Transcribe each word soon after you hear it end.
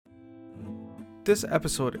This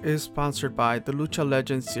episode is sponsored by the Lucha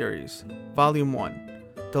Legends series, Volume 1,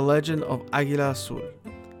 The Legend of Águila Azul.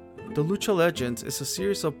 The Lucha Legends is a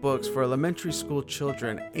series of books for elementary school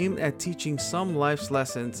children aimed at teaching some life's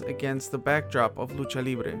lessons against the backdrop of Lucha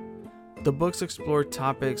Libre. The books explore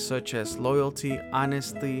topics such as loyalty,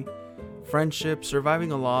 honesty, friendship,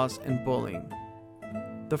 surviving a loss, and bullying.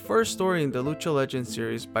 The first story in the Lucha Legends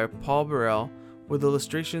series by Paul Burrell with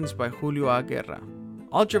illustrations by Julio A. Guerra.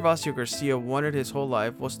 All Gervasio Garcia wanted his whole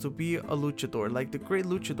life was to be a luchador like the great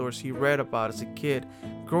luchadors he read about as a kid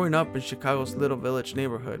growing up in Chicago's Little Village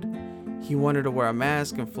neighborhood. He wanted to wear a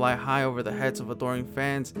mask and fly high over the heads of adoring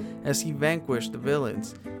fans as he vanquished the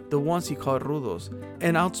villains, the ones he called rudos,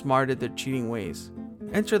 and outsmarted their cheating ways.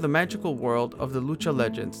 Enter the magical world of the Lucha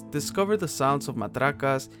Legends, discover the sounds of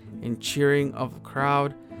matracas and cheering of the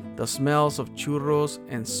crowd, the smells of churros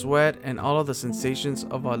and sweat, and all of the sensations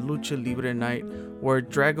of a Lucha Libre night where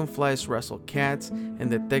dragonflies wrestle cats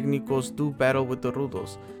and the técnicos do battle with the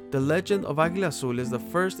rudos. The Legend of Águila Azul is the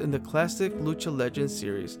first in the classic Lucha Legends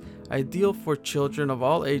series, ideal for children of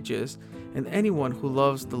all ages and anyone who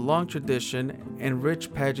loves the long tradition and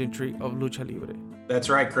rich pageantry of Lucha Libre. That's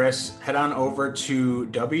right, Chris. Head on over to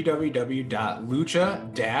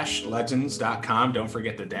www.lucha-legends.com. Don't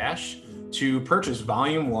forget the dash to purchase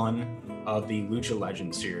Volume 1 of the Lucha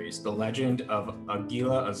Legends series, The Legend of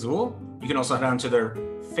Águila Azul. You can also head on to their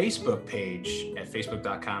Facebook page at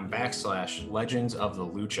facebook.com/Legends of the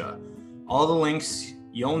Lucha. All the links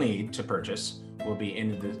you'll need to purchase will be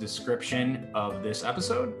in the description of this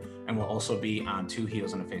episode and will also be on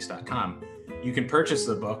twoheelsandaface.com. You can purchase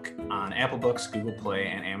the book on Apple Books, Google Play,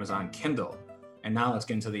 and Amazon Kindle. And now let's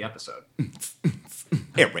get into the episode.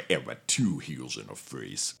 Era, two heels and a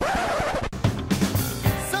face.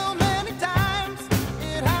 So many times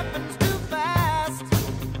it happens too fast.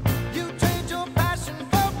 You trade your passion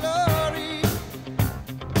for glory.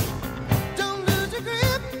 Don't lose your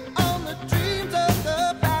grip on the dreams of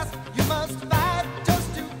the past. You must fight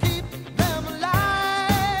just to keep them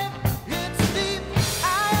alive. It's the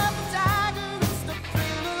eye of the tiger, it's the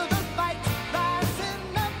thrill of the fight.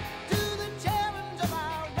 Rising up to the challenge of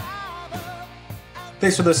our rival.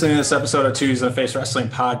 Thanks for listening to this episode of Twos and a Face Wrestling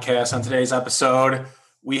Podcast. On today's episode,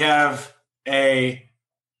 we have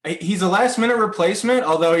he's a last minute replacement,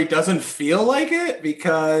 although he doesn't feel like it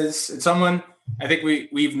because it's someone I think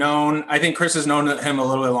we've known. I think Chris has known him a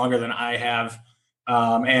little bit longer than I have.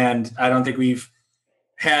 And I don't think we've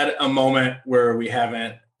had a moment where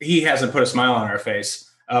he hasn't put a smile on our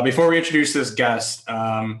face. Before we introduce this guest,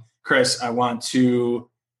 Chris, I want to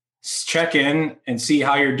check in and see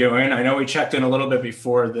how you're doing. I know we checked in a little bit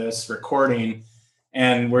before this recording,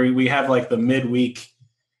 and we have like the midweek.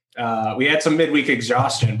 We had some midweek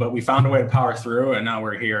exhaustion, but we found a way to power through, and now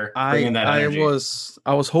we're here bringing that energy.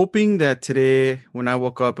 I was hoping that today, when I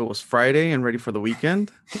woke up, it was Friday and ready for the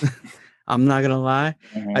weekend. I'm not gonna lie.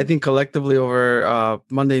 Mm-hmm. I think collectively over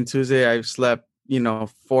Monday and Tuesday, I've slept 4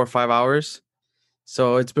 or 5 hours.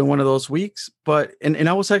 So it's been one of those weeks. But and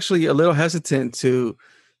I was actually a little hesitant to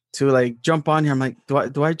like jump on here. I'm like,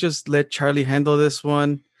 do I just let Charlie handle this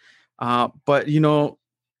one? But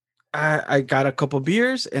I got a couple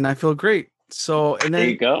beers and I feel great. So and then there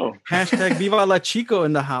you go. Hashtag Viva La Chico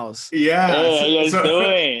in the house. Yeah. How you guys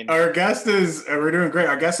doing? Our guest is we're doing great.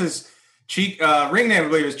 Our guest is ring name I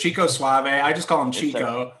believe is Chico Suave. I just call him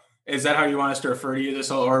Chico. Is that how you want us to refer to you this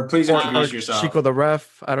whole, or please introduce yourself? Chico the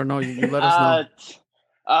ref. I don't know. You let us know.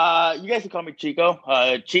 You guys can call me Chico.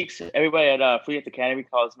 Cheeks. Everybody at Free at the Academy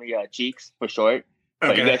calls me Cheeks for short.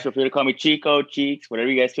 But you guys feel free to call me Chico, Cheeks, whatever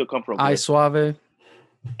you guys feel comfortable with. Suave.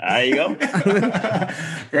 There you go.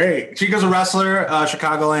 Great. Chico's a wrestler,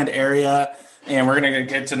 Chicagoland area, and we're gonna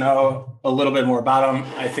get to know a little bit more about him.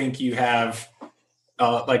 I think you have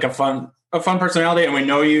like a fun personality, and we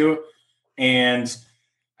know you. And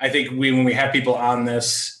I think when we have people on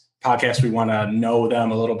this podcast, we want to know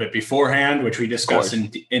them a little bit beforehand, which we discussed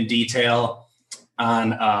in detail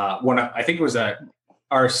on I think it was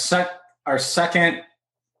our second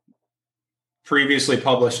previously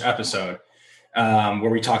published episode, where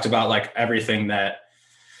we talked about like everything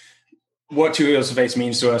what Two Heels of Face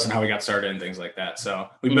means to us and how we got started and things like that. So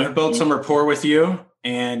we built some rapport with you,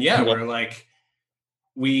 and we're like,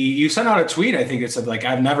 you sent out a tweet. I think it said like,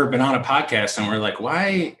 I've never been on a podcast, and we're like,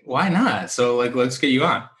 why not? So like, let's get you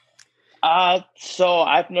on. So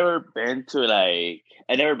I've never been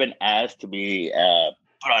asked to be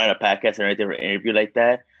put on a podcast or anything, or an interview like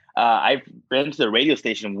that. I've been to the radio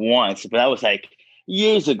station once, but that was like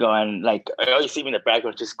years ago, and like I always see me in the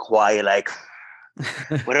background just quiet, like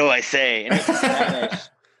what do I say? And it's in Spanish.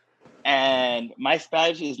 and my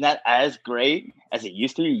Spanish is not as great as it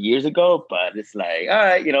used to be years ago. But it's like, all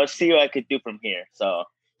right, see what I could do from here. So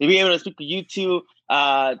to be able to speak to you two,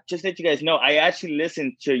 just to let you guys know, I actually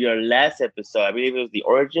listened to your last episode. I believe it was the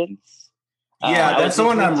Origins. Yeah, I that's was the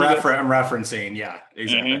one I'm listening to referencing. Yeah,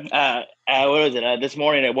 exactly. what was it? This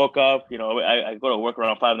morning I woke up. I go to work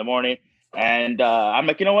around 5 a.m. And I'm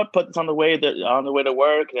like, you know what? Put this on the way to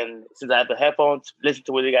work. And since I have the headphones, listen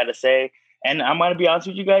to what they got to say. And I'm gonna be honest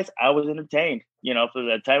with you guys, I was entertained. For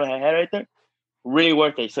the time I had right there, really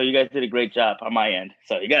worth it. So you guys did a great job on my end.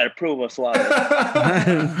 So you got to approve of Suave.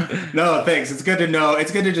 No, thanks. It's good to know.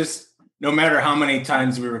 It's good to just, no matter how many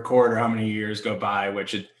times we record or how many years go by,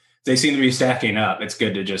 they seem to be stacking up. It's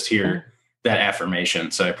good to just hear that affirmation.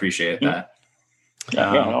 So I appreciate that.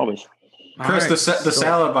 Yeah, always. Chris, All the right,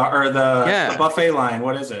 salad bar or the buffet line,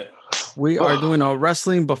 what is it? we are doing a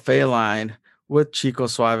wrestling buffet line with Chico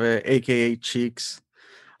Suave, aka Cheeks.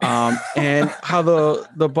 And how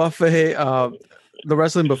the buffet, the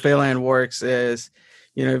wrestling buffet line works is,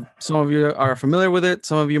 some of you are familiar with it,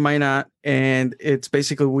 some of you might not. And it's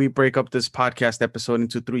basically, we break up this podcast episode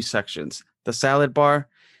into 3 sections: the salad bar,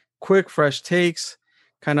 quick, fresh takes,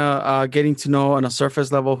 kind of getting to know on a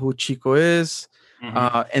surface level who Chico is.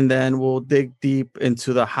 And then we'll dig deep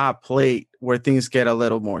into the hot plate, where things get a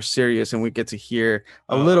little more serious and we get to hear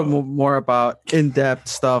a little more about in-depth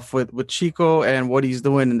stuff with Chico and what he's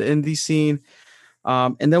doing in the indie scene.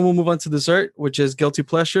 And then we'll move on to dessert, which is guilty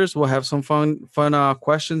pleasures. We'll have some fun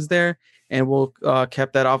questions there, and we'll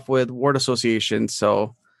cap that off with word association.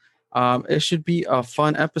 So it should be a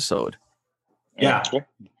fun episode. Yeah,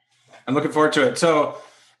 I'm looking forward to it. So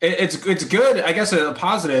it's good. I guess a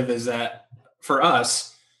positive is that for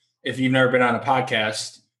us, if you've never been on a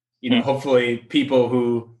podcast, hopefully people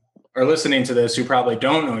who are listening to this who probably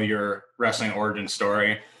don't know your wrestling origin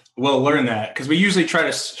story will learn that, because we usually try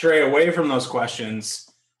to stray away from those questions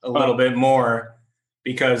a little bit more,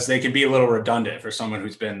 because they can be a little redundant for someone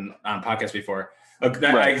who's been on podcasts before.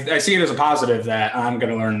 I see it as a positive that I'm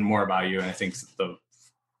going to learn more about you, and I think the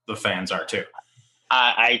fans are too.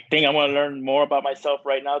 I think I want to learn more about myself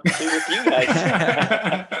right now too with you guys.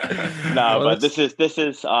 But this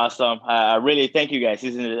is awesome. I really thank you guys.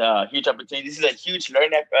 This is a huge opportunity. This is a huge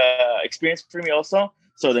learning experience for me also.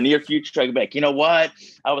 So the near future, I can be like, you know what?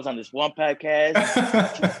 I was on this one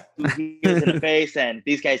podcast, 2 years in the face, and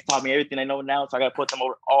these guys taught me everything I know now. So I got to put them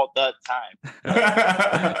over all the time.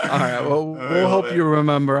 All right. Well, we'll hope you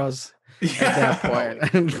remember us at that point.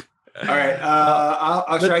 All right.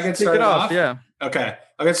 Should I get started off? Yeah. Okay.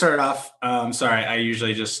 I'll get started off. Sorry, I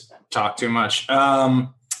usually just talk too much.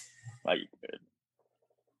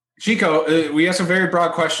 Chico, we ask a very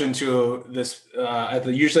broad question to this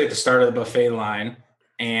usually at the start of the buffet line,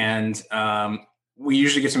 and we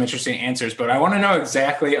usually get some interesting answers. But I want to know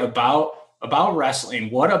exactly about wrestling.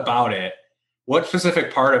 What about it? What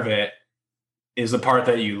specific part of it is the part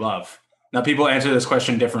that you love? Now, people answer this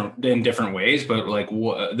question in different ways, but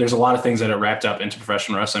there's a lot of things that are wrapped up into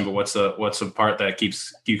professional wrestling. But what's the part that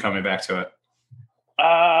keeps you coming back to it?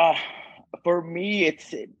 For me,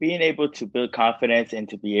 it's being able to build confidence and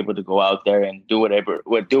to be able to go out there and do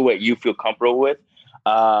what you feel comfortable with.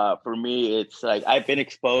 For me, it's like I've been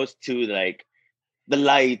exposed to like the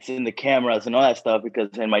lights and the cameras and all that stuff,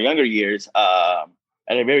 because in my younger years, at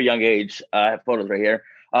a very young age, I have photos right here.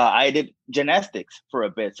 I did gymnastics for a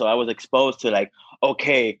bit. So I was exposed to like,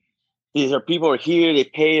 okay, these are people who are here, they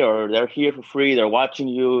pay, or they're here for free, they're watching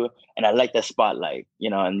you. And I like that spotlight,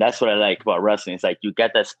 and that's what I like about wrestling. It's like you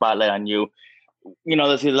get that spotlight on you.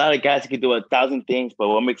 There's a lot of guys who can do 1,000 things, but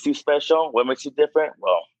what makes you special? What makes you different?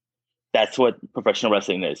 Well, that's what professional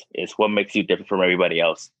wrestling is. It's what makes you different from everybody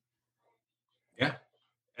else. Yeah.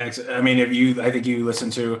 I mean, I think you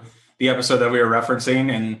listened to the episode that we were referencing,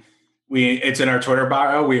 and it's in our Twitter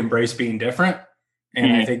bio. We embrace being different.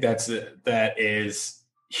 And I think that is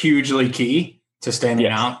hugely key to standing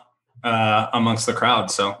out amongst the crowd.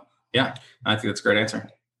 So yeah, I think that's a great answer.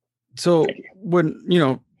 So when,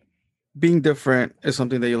 being different is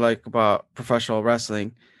something that you like about professional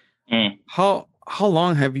wrestling. How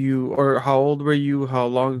long have you, or how old were you? How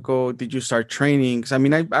long ago did you start training? 'Cause I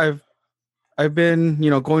mean, I've been,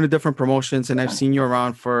 going to different promotions, and I've seen you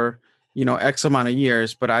around for, X amount of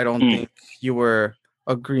years, but I don't think you were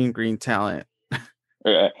a green talent.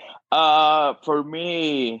 For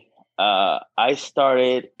me, I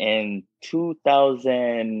started in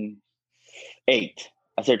 2008.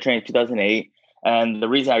 I started training in 2008. And the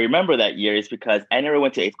reason I remember that year is because I never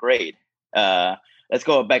went to 8th grade. Let's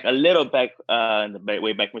go back a little back in the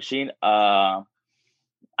way back machine. I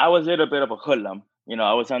was a little bit of a hoodlum.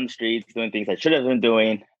 I was on the streets doing things I should have been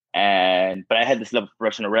doing. but I had this love of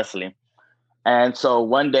professional wrestling. And so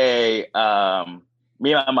one day,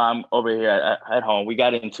 me and my mom over here at home, we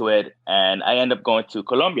got into it, and I ended up going to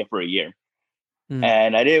Colombia for a year.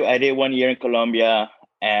 And I did 1 year in Colombia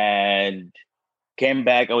and came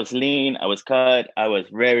back. I was lean, I was cut, I was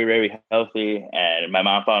very, very healthy. And my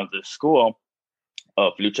mom found the school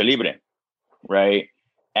of Lucha Libre, right?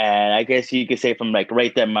 And I guess you could say from like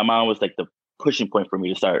right there, my mom was like the pushing point for me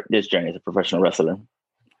to start this journey as a professional wrestler.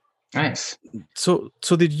 Nice. So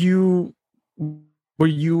were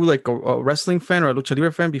you like a wrestling fan or a Lucha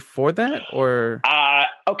Libre fan before that, or?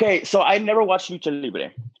 Okay, so I never watched Lucha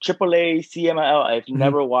Libre. AAA, CMLL, I've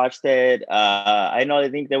never watched it. I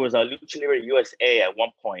think there was a Lucha Libre USA at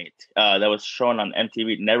one point that was shown on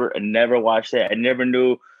MTV. Never watched it. I never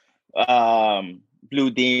knew Blue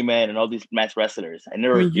Demon and all these masked wrestlers. I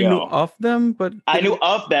never, you knew of them, but I knew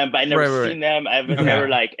of them, but I never Right. seen them. I was never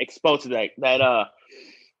like exposed to that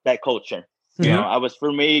culture. You know,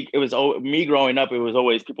 for me, it was me growing up. It was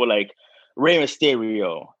always people like Rey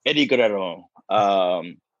Mysterio, Eddie Guerrero,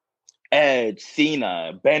 Edge,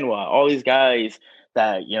 Cena, Benoit, all these guys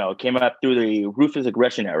that came up through the Ruthless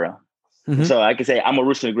Aggression era. So I can say I'm a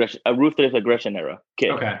Ruthless Aggression era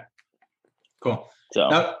kid. Okay. Cool. So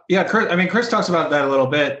Now, Chris talks about that a little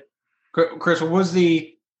bit. Chris,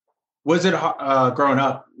 growing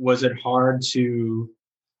up, was it hard to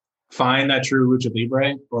find that true Lucha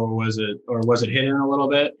Libre, or was it hidden a little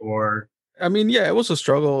bit, or? I mean, yeah, it was a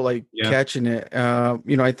struggle, like catching it.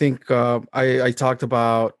 I think I talked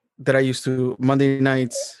about that. I used to Monday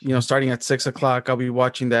nights, starting at 6:00, I'll be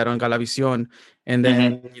watching that on Galavisión, and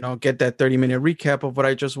then get that 30-minute recap of what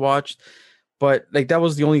I just watched. But like that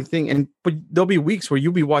was the only thing, but there'll be weeks where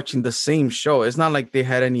you'll be watching the same show. It's not like they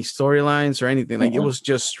had any storylines or anything. Like it was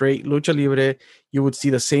just straight Lucha Libre. You would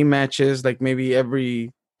see the same matches, like maybe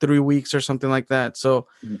every 3 weeks or something like that. So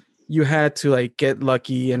you had to like get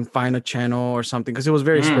lucky and find a channel or something, because it was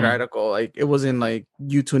very sporadical. Like it wasn't like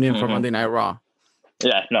you tune in for Monday Night Raw.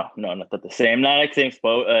 Yeah, no, not the same. Not like same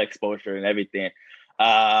exposure and everything.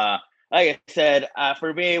 Like I said,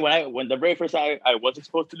 for me, when the very first time I was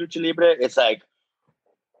exposed to Lucha Libre, it's like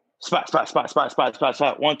spot, 1,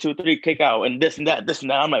 2, 3, kick out, and this and that.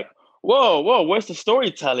 I'm like, whoa, where's the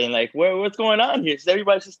storytelling? Like, what's going on here?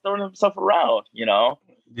 Everybody's just throwing themselves around, Yeah.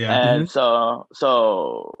 And so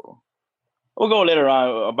we'll go later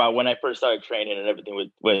on about when I first started training and everything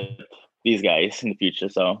with these guys in the future.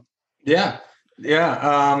 So Yeah.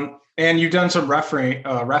 And you've done some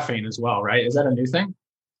reffing as well, right? Is that a new thing?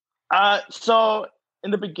 So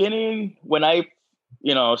in the beginning, when I,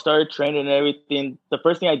 started training and everything, the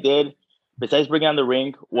first thing I did, besides bringing on the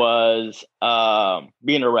ring, was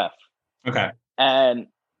being a ref. Okay. And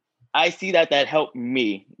I see that helped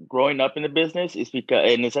me growing up in the business, is because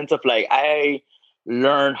in the sense of like, I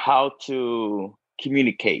learned how to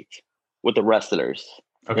communicate with the wrestlers.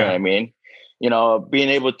 Okay. You know what I mean? Being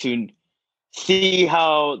able to see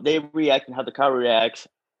how they react and how the crowd reacts,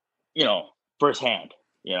 firsthand.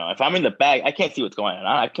 If I'm in the back, I can't see what's going on.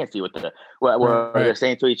 I can't see what they're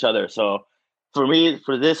saying to each other. So for me,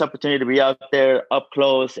 for this opportunity to be out there up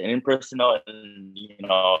close and in person, and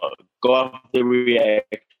go off the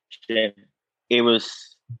reaction, it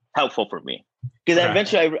was helpful for me, because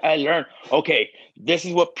eventually I learned, okay, this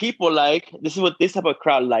is what people like, this is what this type of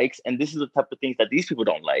crowd likes, and this is the type of things that these people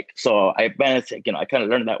don't like. So I kind of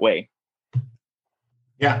learned that way.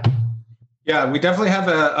 Yeah, we definitely have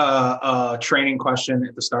a training question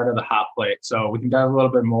at the start of the hot plate, so we can dive a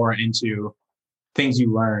little bit more into things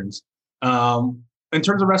you learned. In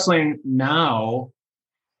terms of wrestling now,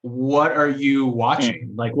 what are you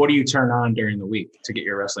watching? Like, what do you turn on during the week to get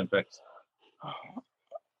your wrestling fix?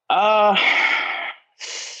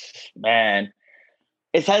 Man,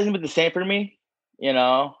 it hasn't been the same for me.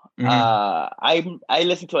 I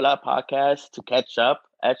listen to a lot of podcasts to catch up,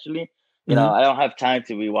 actually. I don't have time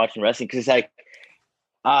to be watching wrestling, because it's like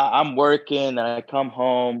I'm working and I come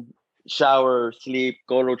home, shower, sleep,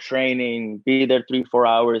 go to training, be there 3-4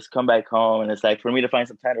 hours, come back home, and it's like for me to find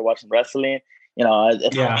some time to watch some wrestling. If I'm on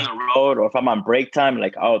the road or if I'm on break time,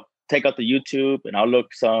 like I'll take out the YouTube and I'll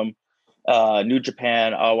look some New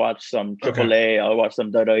Japan, I'll watch some AAA, I'll watch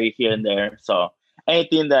some WWE here and there. So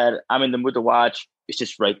anything that I'm in the mood to watch, it's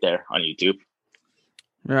just right there on YouTube.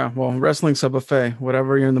 Yeah, well, wrestling's a buffet.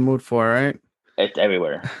 Whatever you're in the mood for, right? It's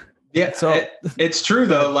everywhere. Yeah, so it's true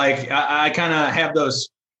though. Like I kind of have those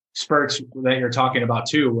spurts that you're talking about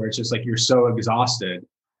too, where it's just like you're so exhausted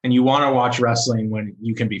and you want to watch wrestling when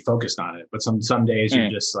you can be focused on it, but some days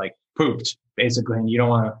you're just like pooped basically, and you don't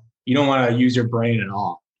want to use your brain at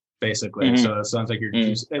all, basically. So it sounds like you're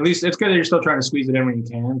at least it's good that you're still trying to squeeze it in when you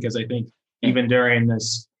can, because I think even during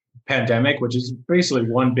this pandemic, which is basically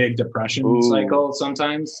one big depression Ooh. cycle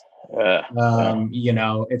sometimes. Yeah. You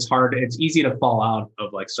know, it's hard. It's easy to fall out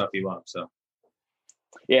of like stuff you love. So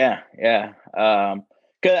Yeah.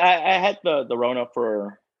 Cause I had the Rona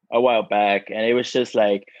for a while back, and it was just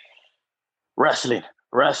like wrestling,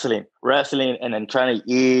 and then trying to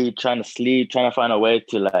eat, trying to sleep, trying to find a way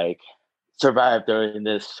to like survive during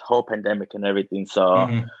this whole pandemic and everything. So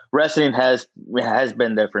Mhm. wrestling has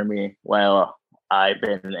been there for me while I've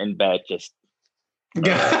been in bed. Just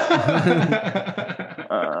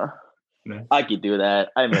Nice. I could do that.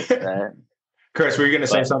 I miss that. Chris, were you going to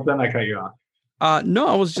say But- something? I cut you off. No,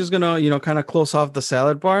 I was just gonna, kind of close off the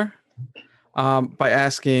salad bar, by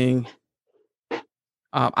asking,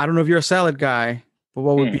 I don't know if you're a salad guy, but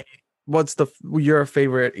what's your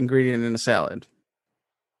favorite ingredient in a salad?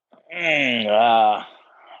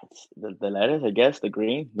 The lettuce, I guess. The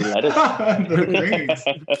green, the lettuce. The greens.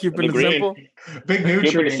 Keeping The it green. simple. Big Keeping it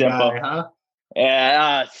nutrient simple. guy, huh?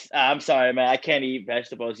 Yeah, I'm sorry, man. I can't eat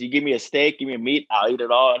vegetables. You give me a steak, give me a meat, I'll eat it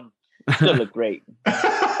all and still look great.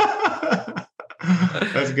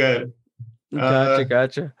 That's good.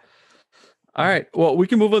 Gotcha. All right. Well, we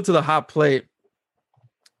can move on to the hot plate.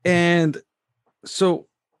 And so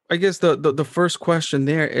I guess the first question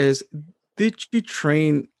there is, did you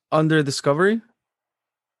train under Discovery?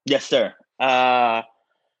 Yes, sir.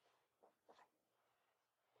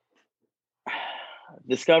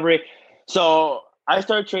 Discovery. So I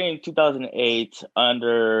started training in 2008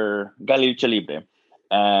 under Gali Lucha Libre,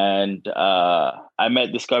 and I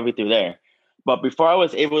met Discovery through there. But before I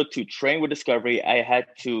was able to train with Discovery, I had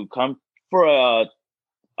to come for a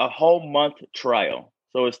whole month trial.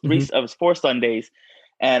 So it was it was 4 Sundays,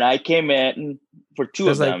 and I came in for 2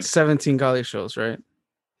 There's of like them, 17 Gali shows, right?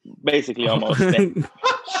 basically almost.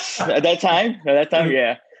 At that time,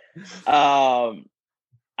 yeah.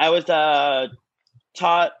 I was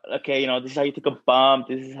taught, okay, this is how you take a bump,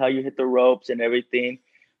 this is how you hit the ropes and everything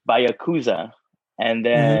by Yakuza. And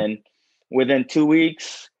then within 2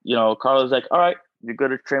 weeks, Carlos was like, all right, you're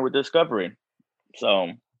going to train with Discovery.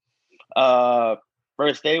 So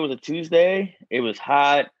first day was a Tuesday. It was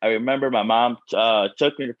hot. I remember my mom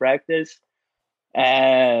took me to practice,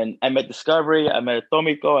 and I met Discovery. I met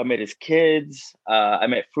Tomiko. I met his kids. I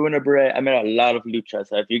met Funebre. I met a lot of luchas.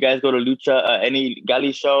 So if you guys go to lucha, any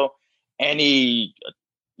Gali show, any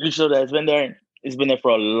lucha that has been there, it's been there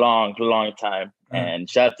for a long, long time. And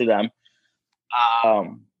shout out to them.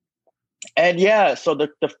 And yeah, so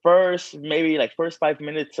the first, maybe like first 5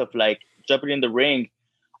 minutes of like jumping in the ring,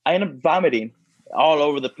 I ended up vomiting all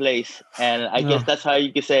over the place. And I guess that's how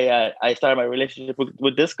you could say I started my relationship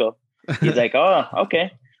with Disco. He's like, oh,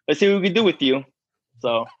 okay, let's see what we can do with you.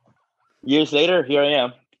 So years later, here I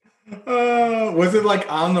am. Was it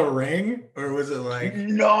like on the ring, or was it like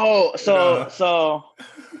no? So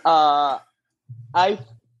I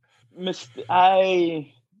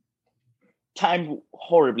timed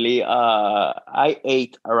horribly. I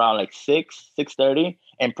ate around like 6:30,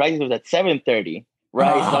 and practice was at 7:30.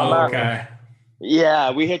 Right? Oh, So I'm okay. Yeah,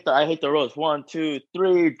 I hit the ropes. 1, 2,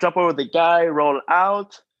 3, jump over the guy, roll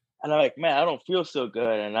out. And I'm like, man, I don't feel so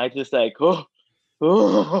good. And I just like, and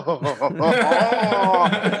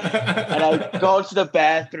I go to the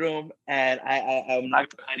bathroom, and I'm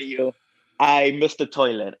not gonna lie to you, I missed the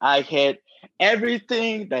toilet. I hit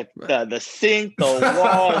everything, the sink, the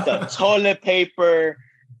wall, the toilet paper,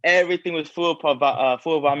 everything was full of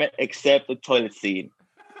vomit except the toilet seat.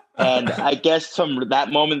 And I guess from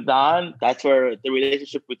that moment on, that's where the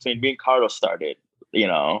relationship between me and Carlos started.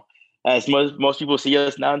 As most people see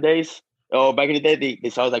us nowadays, or back in the day, they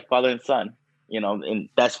saw us like father and son. And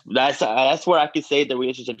that's where I could say the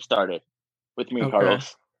relationship started with me and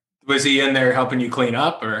Carlos. Was he in there helping you clean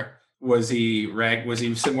up, or was he more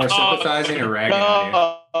sympathizing or ragging on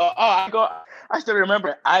you? I still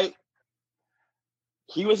remember.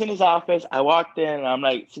 He was in his office. I walked in, and I'm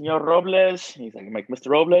like, Senor Robles. He's like, I'm like, Mr.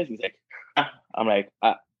 Robles. He's like, I'm like,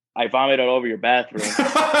 I vomited all over your bathroom. He just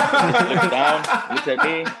looks down, looks at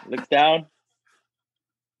me, looks down,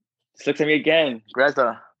 just looks at me again, grabs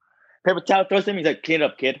a paper towel, throws it. He's like, clean it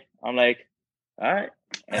up, kid. I'm like, all right.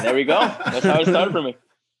 And there we go. That's how it started for me.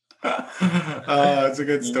 It's a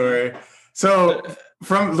good story. So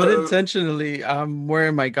but intentionally, I'm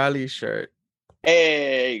wearing my Gali shirt.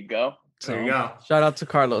 There you go. So, there you go. Shout out to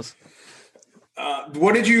Carlos.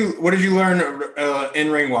 What did you learn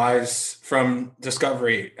in ring wise from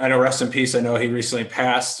Discovery? I know, rest in peace. I know he recently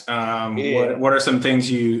passed. What are some things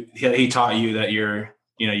he taught you that you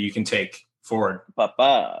can take forward?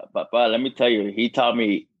 Papa, let me tell you, he taught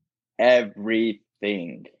me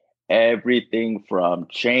everything from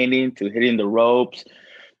training to hitting the ropes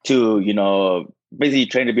to basically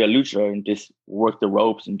trained to be a luchador and just work the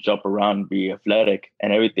ropes and jump around and be athletic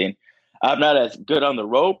and everything. I'm not as good on the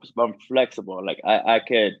ropes, but I'm flexible. Like I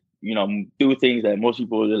could, do things that most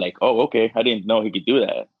people are like, oh, okay, I didn't know he could do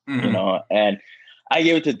that, and I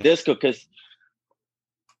gave it to Disco because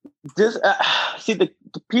this, see, the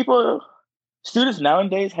people, students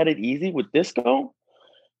nowadays had it easy with Disco.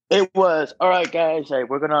 It was, all right, guys, like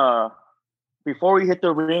before we hit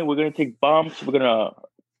the ring, we're going to take bumps. We're going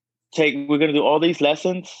to do all these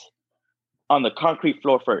lessons on the concrete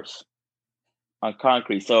floor first. On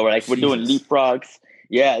concrete. So like we're doing leapfrogs.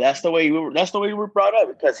 Yeah, that's the way we were brought up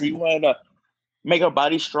because he wanted to make our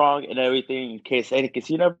body strong and everything in case because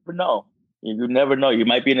you never know. You never know. You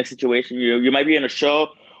might be in a situation, you might be in a show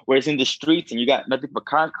where it's in the streets and you got nothing but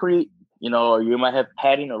concrete, or you might have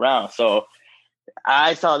padding around. So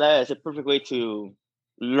I saw that as a perfect way to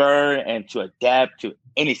learn and to adapt to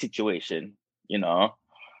any situation,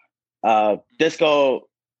 Disco,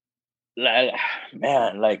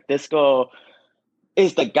 Disco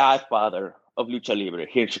is the godfather of Lucha Libre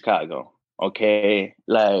here in Chicago. Okay.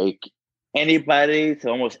 Like anybody to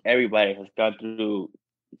almost everybody has gone through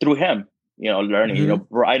him, learning,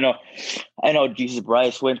 I know Jesus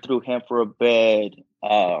Bryce went through him for a bit.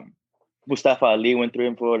 Mustafa Ali went through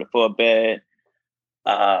him for a bit.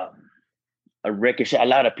 A Ricochet, a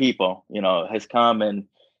lot of people, has come and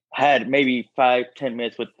had maybe 5-10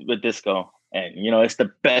 minutes with Disco. And, it's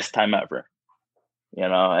the best time ever.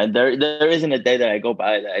 And there isn't a day that I go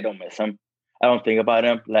by that I don't miss him. I don't think about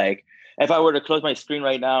him. Like if I were to close my screen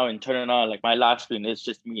right now and turn it on, like my lock screen, it's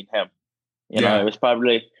just me and him. It was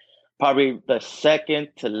probably the second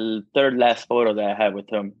to third last photo that I had with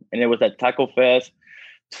him. And it was at Taco Fest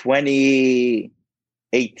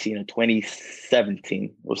 2018 or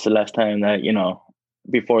 2017 was the last time that,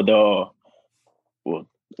 before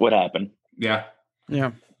what happened. Yeah.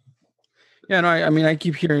 Yeah. Yeah. No, I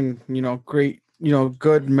keep hearing, great,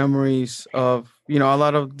 good memories of, a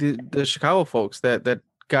lot of the Chicago folks that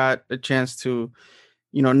got a chance to,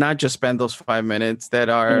 not just spend those 5 minutes that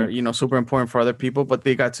are, super important for other people, but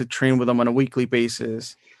they got to train with them on a weekly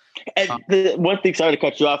basis. And the one thing, sorry to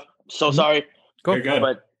cut you off. So sorry. Go. You're good.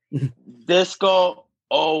 But Disco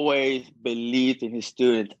always believed in his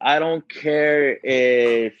students. I don't care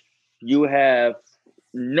if you have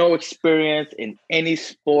no experience in any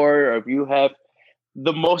sport or if you have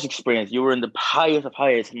the most experience, you were in the highest of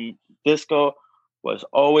highest. Disco was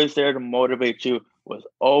always there to motivate you, was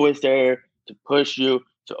always there to push you,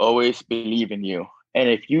 to always believe in you. And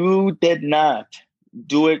if you did not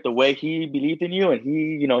do it the way he believed in you and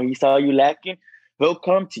he saw you lacking, he'll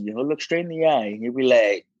come to you, he'll look straight in the eye and he'll be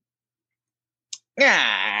like,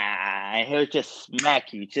 and he'll just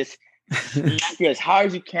smack you as hard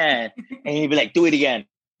as you can. And he'll be like, do it again.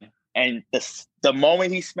 And the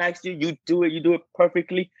moment he smacks you, you do it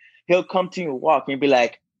perfectly. He'll come to you and walk and be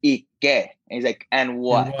like, "Ike." And he's like, and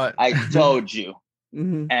what? I told you.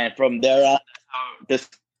 Mm-hmm. And from there on, this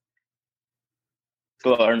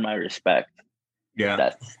will earn my respect. Yeah.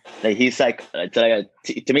 That's like, he's like,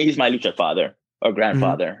 to me, he's my lucha father or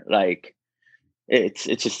grandfather. Mm-hmm. Like, it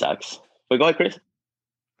just sucks. But go ahead, Chris.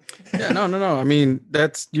 Yeah, no. I mean,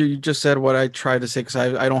 that's you just said what I tried to say because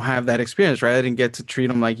I don't have that experience, right? I didn't get to treat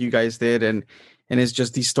them like you guys did, and it's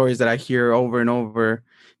just these stories that I hear over and over.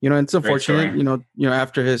 And it's unfortunate,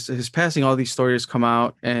 after his passing, all these stories come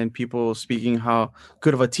out and people speaking how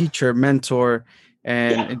good of a teacher, mentor,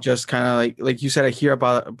 and it just kind of like you said, I hear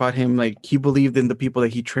about him, like he believed in the people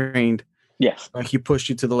that he trained. Yes, he pushed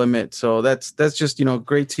you to the limit. So that's just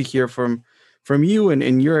great to hear from you and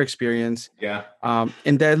in your experience. Yeah.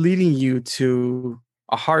 And that leading you to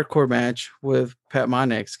a hardcore match with Pat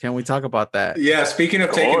Monix. Can we talk about that? Yeah. Speaking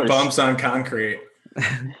of taking bumps on concrete.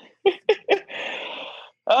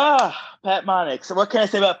 Pat Monix. So what can I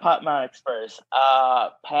say about Pat Monix first?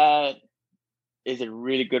 Pat is a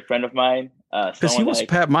really good friend of mine. Because he was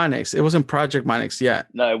Pat Monix. It wasn't Project Monix yet.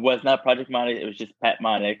 No, it was not Project Monix. It was just Pat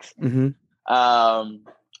Monix. Mm-hmm.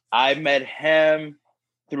 I met him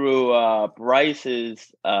through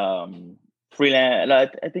Bryce's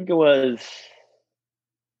freelance. I think it was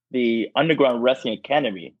the Underground Wrestling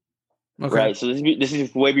Academy, right? So this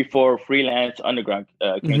is way before Freelance Underground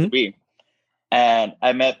came to be. And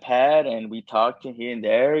I met Pat, and we talked here and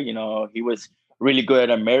there. He was really good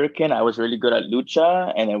at American. I was really good at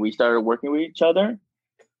Lucha, and then we started working with each other.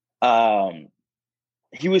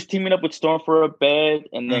 He was teaming up with Storm for a bit,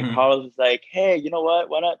 and then Carlos was like, "Hey, you know what?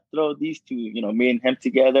 Why not throw these two, me and him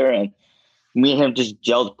together?" And me and him just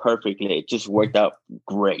gelled perfectly. It just worked out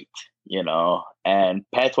great, And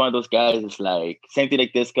Pat's one of those guys. It's like same thing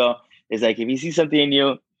like Disco. It's like if he sees something in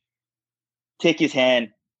you, take his hand,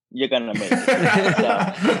 you're gonna make it.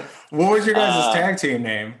 So, What was your guys' tag team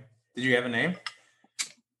name? Did you have a name?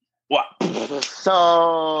 what?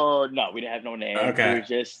 So no, we didn't have no name. Okay. It was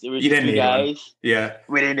just You didn't two need one. guys. Yeah.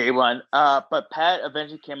 We didn't need one. But Pat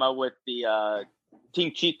eventually came out with the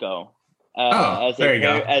Team Chico as there you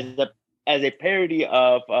go. as a parody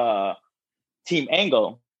of Team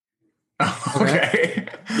Angle, Okay.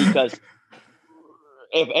 because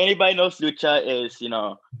if anybody knows lucha, is in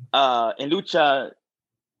lucha,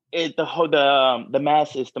 the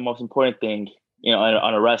mask is the most important thing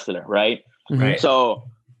on a wrestler, right? Right. So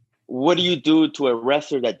what do you do to a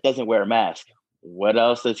wrestler that doesn't wear a mask? What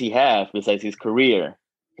else does he have besides his career,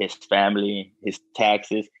 his family, his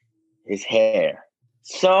taxes, his hair?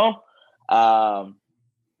 So, in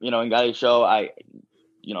Gali's show, I,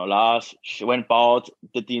 lost, went bald,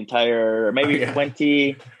 did the entire, maybe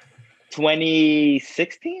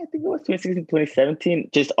 2016, I think it was 2016,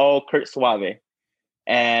 2017, just all Kurt Suave.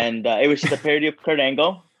 And it was just a parody of Kurt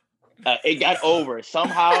Angle. It got over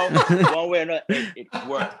somehow, one way or another. It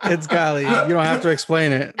worked. It's Gali. You don't have to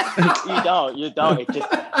explain it. You don't. It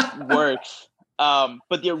just works.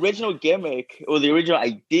 But the original gimmick or the original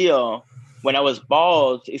idea when I was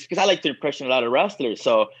bald is because I like to impression a lot of wrestlers.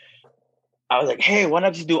 So I was like, hey, why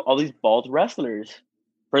not just do all these bald wrestlers?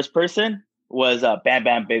 First person was Bam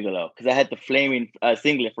Bam Bigelow, because I had the flaming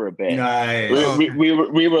singlet for a bit. Nice. We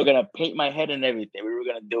were gonna paint my head and everything. We were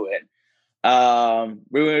gonna do it. We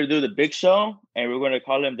were gonna do the Big Show, and we were gonna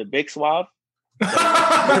call him the Big Swab. What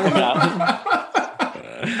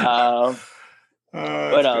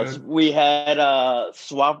else? Good. We had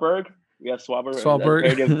Swabberg. We have Swabberg.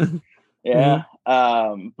 Swabberg. Yeah.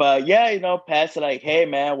 But yeah, Pat's like, hey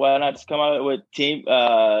man, why not just come out as Team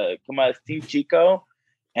Chico?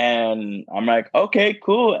 And I'm like, okay,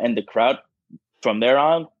 cool. And the crowd from there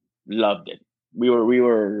on loved it. We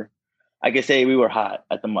were I could say we were hot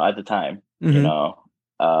at the time.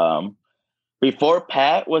 Before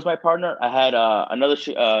Pat was my partner, I had another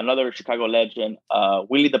Chicago legend,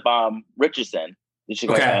 Willie the Bomb Richardson.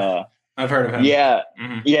 Okay. I've heard of him. Yeah,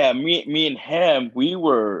 Mhm. yeah. Me and him, we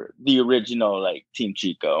were the original Team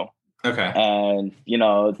Chico. Okay. And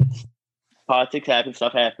politics happened,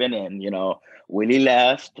 stuff happened, and Willie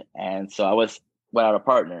left, and so I went out a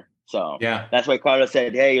partner. So Yeah. that's why Carlos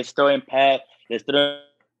said, "Hey, you're still in Pat. Let's throw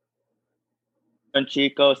in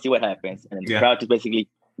Chico, see what happens." And the crowd just basically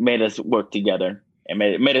made us work together and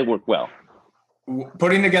made it work well.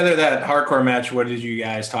 Putting together that hardcore match, what did you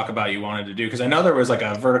guys talk about you wanted to do? Because I know there was like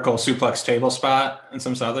a vertical suplex table spot and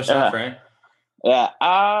some other stuff, right? Yeah.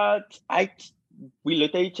 We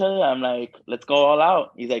looked at each other. I'm like, let's go all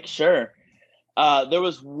out. He's like, sure. There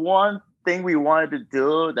was one thing we wanted to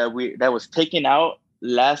do that was taken out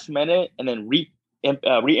last minute and then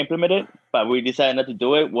re-implemented, but we decided not to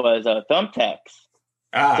do it. Was thumbtacks.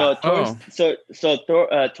 So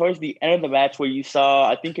towards the end of the match, where you saw,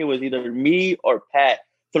 I think it was either me or Pat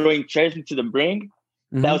throwing chairs into the ring,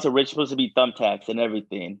 that was originally supposed to be thumbtacks and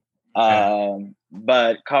everything.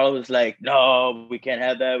 But Carl was like, "No, we can't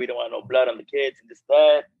have that. We don't want no blood on the kids and this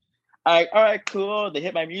that." All right, cool. They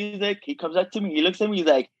hit my music. He comes up to me. He looks at me. He's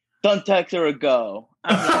like, "Thumbtacks are a go."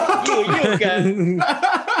 I'm like, you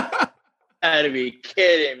gotta be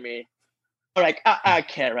kidding me. I'm like, I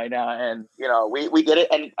can't right now. And, we did it.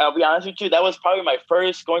 And I'll be honest with you, that was probably my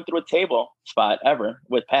first going through a table spot ever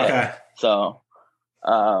with Pat. Okay. So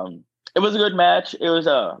it was a good match. It was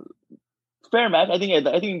a fair match. I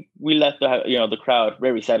think we left the crowd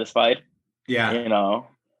very satisfied. Yeah.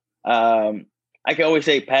 I could always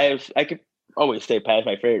say Pat is my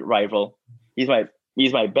favorite rival. He's my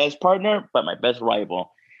best partner, but my best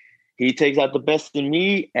rival. He takes out the best in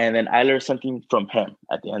me, and then I learn something from him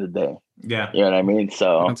at the end of the day. Yeah. You know what I mean?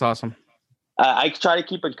 So That's awesome. I try to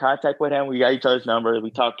keep in contact with him. We got each other's numbers. We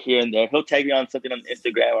talk here and there. He'll tag me on something on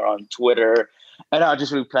Instagram or on Twitter, and I'll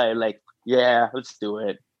just reply like, "Yeah, let's do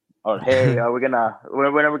it." Or, "Hey, when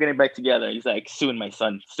are we getting back together?" He's like, "Soon, my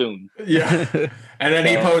son, soon." Yeah. And then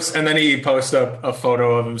he posts a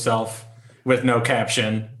photo of himself with no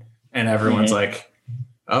caption, and everyone's like,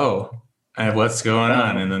 "Oh, what's going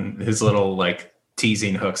on?" And then his little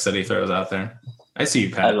teasing hooks that he throws out there. I see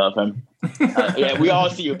you, Pat. I love him. Yeah, we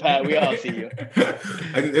all see you, Pat. We all see you.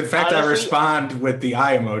 In fact, honestly, I respond with the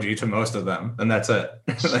eye emoji to most of them, and that's it.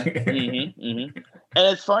 And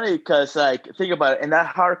it's funny because, think about it. In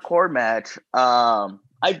that hardcore match,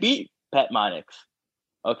 I beat Pat Monix.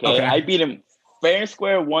 Okay, I beat him fair and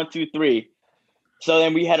square, 1, 2, 3. So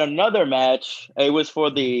then we had another match. It was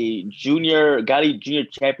for the Gali Junior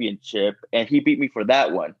Championship, and he beat me for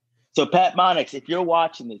that one. So Pat Monix, if you're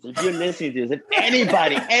watching this, if you're listening to this, if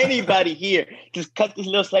anybody here, just cut this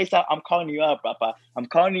little slice out. I'm calling you out, Papa. I'm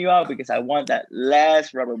calling you out because I want that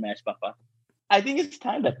last rubber match, Papa. I think it's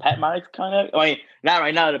time that Pat Monix kind of. I mean, not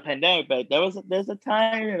right now, the pandemic, but there's a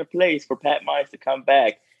time and a place for Pat Monix to come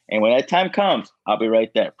back. And when that time comes, I'll be right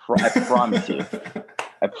there. I promise you.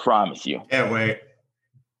 I promise you. Can't wait.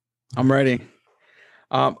 I'm ready.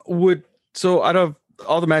 So out of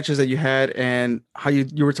all the matches that you had and how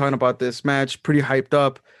you were talking about this match, pretty hyped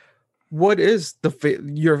up. What is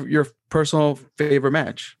your personal favorite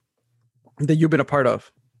match that you've been a part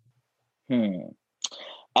of?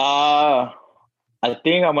 I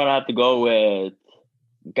think I'm gonna have to go with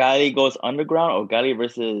Gali Goes Underground or Gali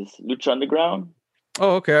versus Lucha Underground.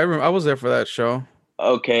 Oh, okay. I remember. I was there for that show.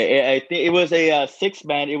 Okay, I think it was a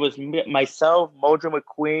 6-man. It was myself, Mojo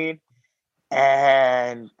McQueen,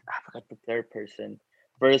 and I forgot the third person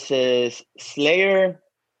versus Slayer,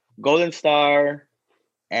 Golden Star,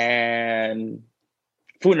 and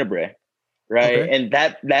Funebre, right? Okay. And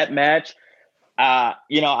that match, I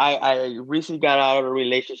recently got out of a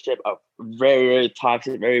relationship, a very, very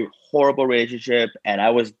toxic, very horrible relationship, and I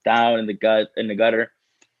was down in the gutter.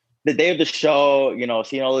 The day of the show,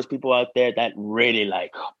 seeing all those people out there, that really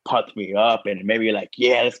like pumped me up and maybe like,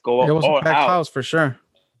 yeah, let's go. It was a packed out. house for sure.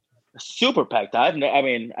 Super packed. That's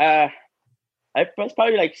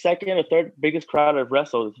probably like second or third biggest crowd I've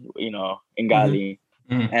wrestled, in Gali.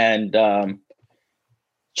 Mm-hmm. And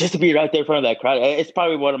just to be right there in front of that crowd, it's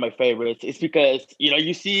probably one of my favorites. It's because,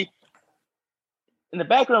 you see in the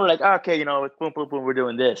background, we're like, okay, boom, boom, boom, we're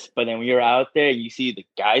doing this. But then when you're out there, you see the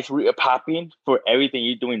guys popping for everything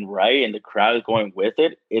you're doing right and the crowd is going with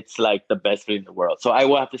it. It's like the best feeling in the world. So I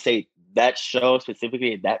will have to say that show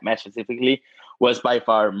specifically, that match specifically, was by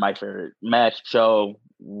far my favorite match, show,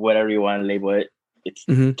 whatever you want to label it. It's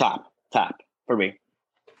top for me.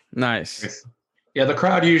 Nice. Yeah, the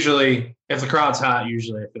crowd usually, if the crowd's hot,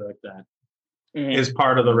 usually I feel like that is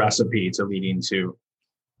part of the recipe to leading to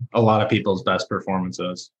a lot of people's best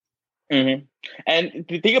performances. And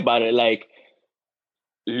to think about it, like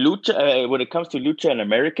lucha, when it comes to lucha and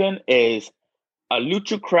American, is a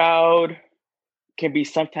lucha crowd can be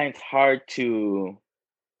sometimes hard to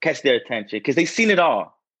catch their attention because they've seen it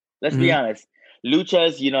all. Let's be honest.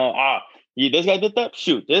 Luchas, this guy did that.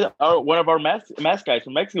 Shoot, one of our mask guys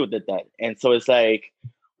from Mexico did that, and so it's like,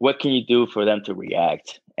 what can you do for them to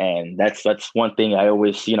react? And that's one thing I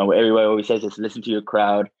always, everybody always says is listen to your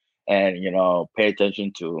crowd and pay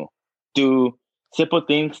attention to do simple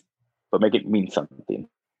things, but make it mean something.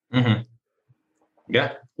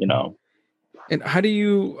 Yeah, And how do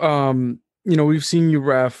you, we've seen you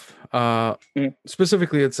ref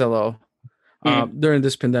specifically at Zelo during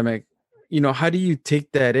this pandemic. How do you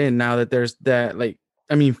take that in now that there's that,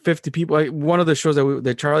 50 people? One of the shows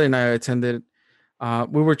that Charlie and I attended,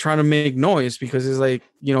 we were trying to make noise because it's like,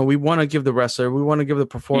 we want to give the wrestler, we want to give the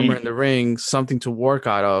performer in the ring something to work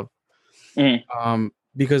out of.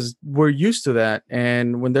 Because we're used to that.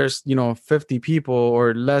 And when there's, 50 people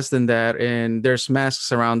or less than that, and there's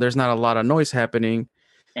masks around, there's not a lot of noise happening.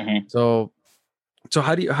 So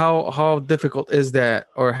how difficult is that?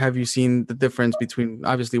 Or have you seen the difference between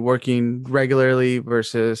obviously working regularly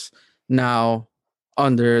versus now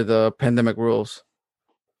under the pandemic rules?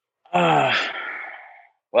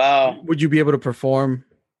 Well, would you be able to perform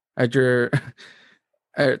at your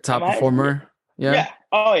top performer? Yeah.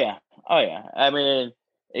 Oh yeah. I mean,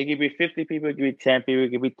 it could be 50 people, it could be 10 people, it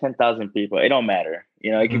could be 10,000 people. It don't matter.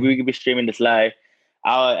 We could be streaming this live.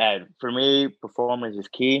 For me, performance is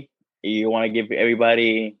key. You want to give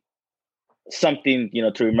everybody something,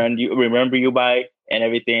 to remember you by and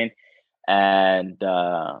everything. And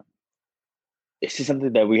it's just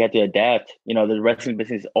something that we had to adapt. The wrestling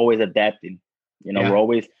business is always adapting. We're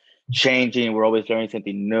always changing. We're always learning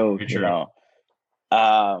something new. For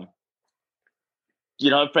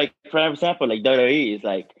example, like WWE is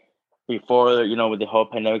like before, with the whole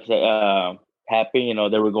pandemic happened,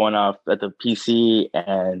 they were going off at the PC,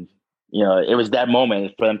 and it was that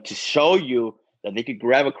moment for them to show you that they could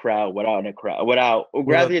grab a crowd grab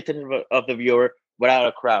the attention of the viewer without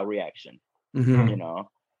a crowd reaction.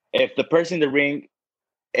 If the person in the ring,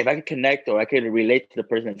 if I could connect or I could relate to the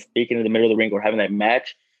person speaking in the middle of the ring or having that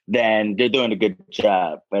match, then they're doing a good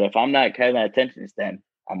job. But if I'm not having that attention, then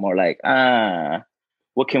I'm more like,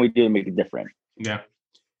 what can we do to make it different? Yeah.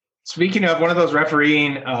 Speaking of one of those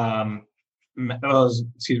refereeing, one of those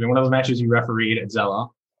matches you refereed at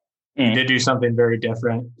Zelo, you did do something very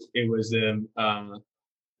different. It was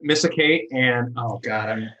Missa Kate and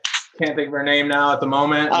I can't think of her name now at the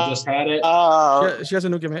moment. I just had it. She has a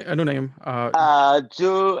new name. Apple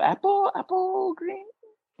Green.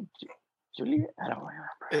 Julia? I don't remember.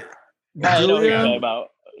 Uh, I know who you're talking Julia, about.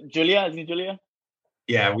 Julia? Is it Julia?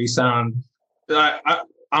 Yeah, we sound.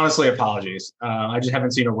 Honestly, apologies. I just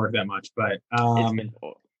haven't seen her work that much, but It's been.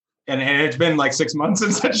 and it's been like 6 months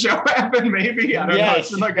since that show happened. Maybe I don't know. It's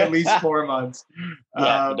Yes. been like at least 4 months.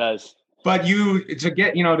 Yeah, Um, it does. But to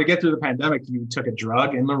get through the pandemic, you took a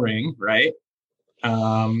drug in the ring, right?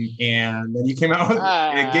 And then you came out with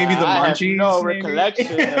it gave you the I have munchies. no maybe?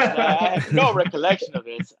 recollection of that. I have no recollection of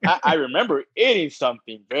this. I remember eating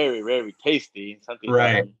something very, very tasty. Something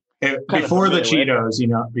Right. Kind of Before the familiar with.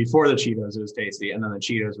 Cheetos, before the Cheetos, it was tasty, and then the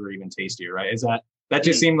Cheetos were even tastier, right? That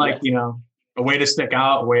just seemed like a way to stick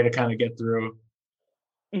out, a way to kind of get through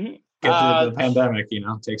Mhm. the pandemic,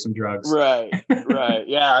 take some drugs. Right.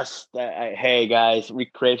 Yes. Hey guys,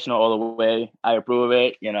 recreational all the way. I approve of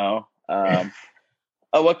it.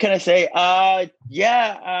 What can I say?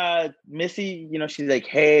 Missy, she's like,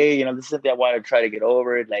 hey, this is something I want to try to get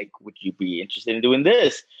over. Like, would you be interested in doing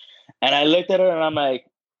this? And I looked at her and I'm like,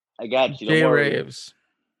 I got you. Don't J worry. Raves.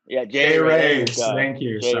 Yeah, J Raves. God. Thank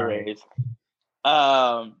you. J Sorry. Raves.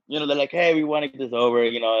 They're like, hey, we want to get this over.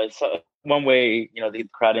 It's one way, they get the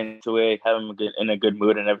crowd into it, have them in a good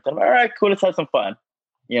mood and everything. All right, cool. Let's have some fun.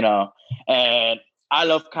 And I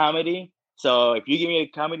love comedy. So if you give me a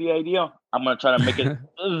comedy idea, I'm gonna try to make it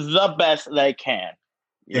the best that I can.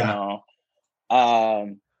 You know.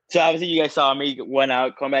 So obviously you guys saw me went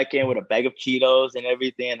out, come back in with a bag of Cheetos and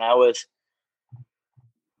everything, and I was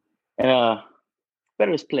in a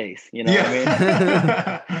better place, what I mean?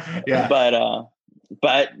 Yeah.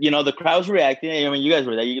 But the crowd's reacting. I mean, you guys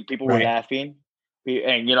were there. People were laughing,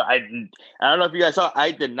 and I don't know if you guys saw. I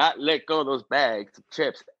did not let go of those bags of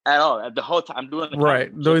chips at all. The whole time I'm doing the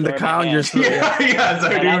count, doing the count. You're still yeah. So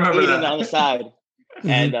I do remember that on the side.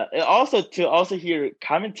 And also to hear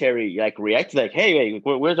commentary like react like, hey,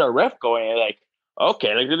 where's our ref going? And like,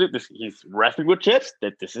 okay, like this, he's refing with chips.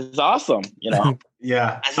 This is awesome.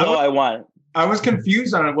 Yeah, that's all I want. I was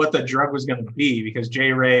confused on what the drug was going to be because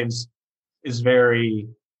J Raves is very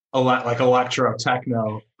like electro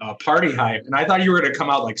techno party hype, and I thought you were going to come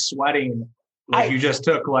out like sweating, like you just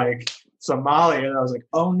took like some Molly, and I was like,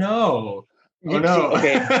 oh no.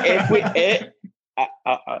 Okay,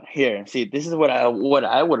 here, see, this is what I would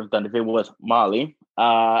have done if it was Molly.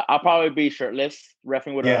 I'll probably be shirtless,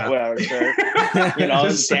 reffing without a shirt,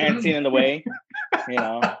 dancing in the way,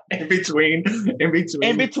 in between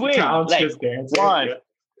counts, like just dancing. 1,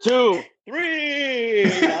 2, 3,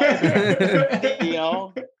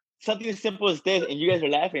 something as simple as this, and you guys are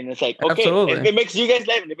laughing. It's like, okay, absolutely. If it makes you guys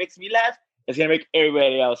laugh and it makes me laugh, it's gonna make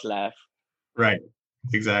everybody else laugh. Right,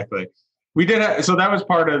 exactly. We did so that was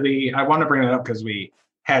part of I want to bring that up because we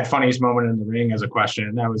had funniest moment in the ring as a question,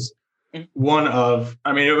 and that was one of.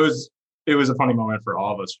 I mean, it was a funny moment for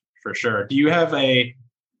all of us for sure. Do you have a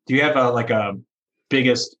like a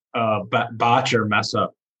biggest botch or mess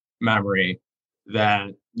up memory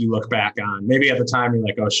that you look back on? Maybe at the time you're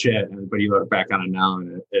like, oh shit, but you look back on it now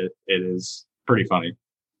and it is pretty funny.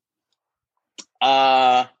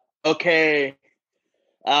 Okay.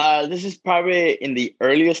 This is probably in the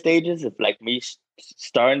earlier stages of like me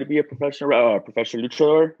starting to be a professional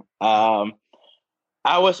luchador.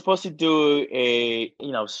 I was supposed to do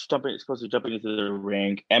supposed to jumping into the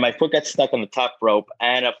ring, and my foot got stuck on the top rope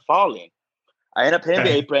and I ended up falling. I ended up hitting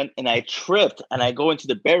the apron and I tripped and I go into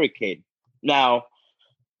the barricade. Now,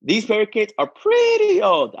 these barricades are pretty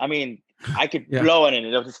old. I mean, I could blow on it and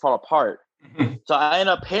it'll just fall apart. So I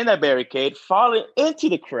ended up hitting that barricade, falling into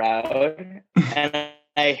the crowd, and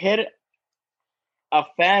I hit a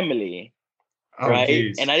family, right?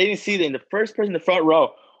 Geez. And I didn't see them. The first person in the front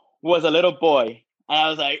row was a little boy. And I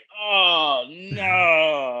was like, oh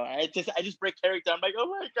no. I just break character. I'm like, oh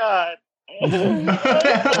my God. I'm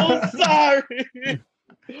so sorry.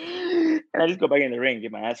 And I just go back in the ring,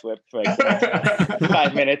 get my ass whipped for like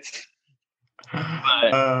 5 minutes.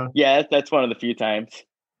 But that's one of the few times.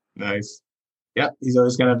 Nice. Yeah, he's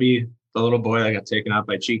always gonna be the little boy that got taken out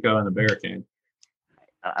by Chico in the barricade.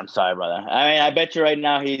 I'm sorry, brother. I mean, I bet you right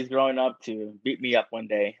now he's growing up to beat me up one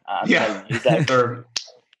day. He's like, their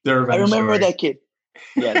I remember story. that kid.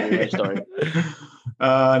 Yeah, the revenge story.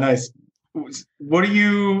 Nice. What are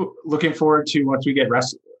you looking forward to once we get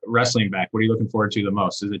wrestling back? What are you looking forward to the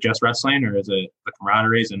most? Is it just wrestling, or is it the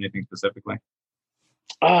camaraderie? Is anything specifically?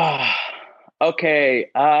 Okay.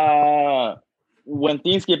 When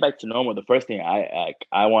things get back to normal, the first thing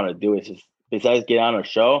I want to do is just, besides get on a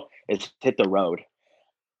show, is hit the road.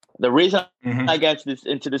 The reason I got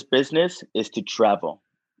into this business is to travel.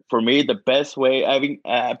 For me, the best way. I mean,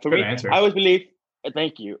 I always believe.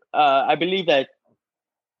 Thank you. I believe that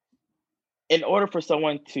in order for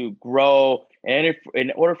someone to grow and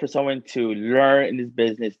in order for someone to learn in this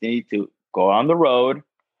business, they need to go on the road,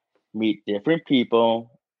 meet different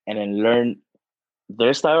people, and then learn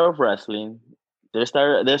their style of wrestling, their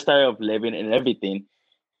style of living, and everything.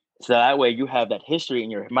 So that way you have that history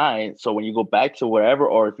in your mind. So when you go back to wherever,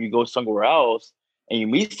 or if you go somewhere else and you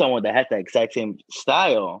meet someone that has that exact same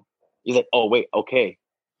style, you're like, oh wait, okay,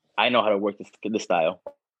 I know how to work this style,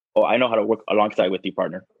 or I know how to work alongside with your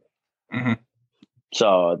partner. Mhm.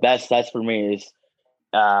 So that's for me is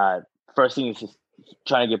first thing is just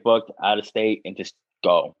trying to get booked out of state and just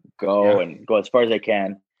go Yeah. and go as far as I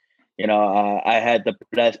can. I had the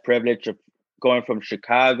blessed privilege of going from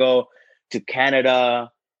Chicago to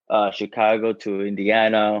Canada, Chicago to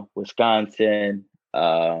Indiana, Wisconsin,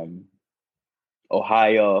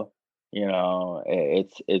 Ohio.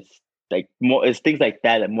 It's like more. It's things like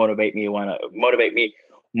that motivate me. Motivate me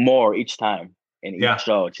more each time in each Yeah.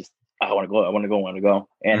 show. It's just I want to go. I want to go.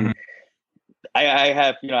 And Mhm. I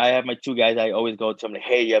have my two guys. I always go to them like,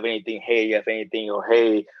 hey, you have anything? Hey, you have anything? Or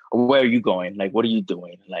hey, where are you going? Like, what are you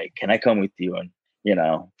doing? Like, can I come with you? And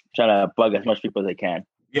trying to bug as much people as I can.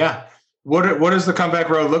 Yeah. What does the comeback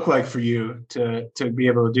road look like for you to be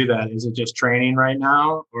able to do that? Is it just training right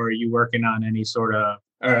now, or are you working on any sort of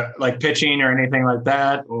like pitching or anything like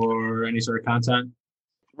that, or any sort of content?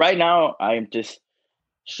 Right now, I'm just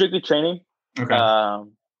strictly training. Okay.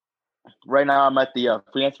 Right now, I'm at the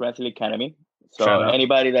Freelance Wrestling Academy. So Shout out.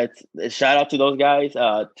 anybody shout out to those guys,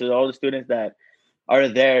 to all the students that are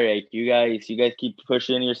there. Like you guys keep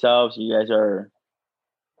pushing yourselves. You guys are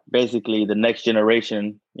basically the next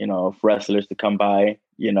generation, of wrestlers to come by.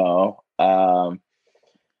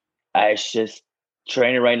 I just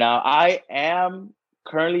training right now. I am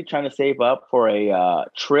currently trying to save up for a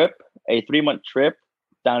 3-month trip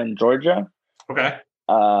down in Georgia. Okay.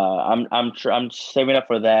 I'm saving up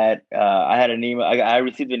for that. I had an email. I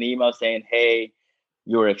received an email saying, "Hey,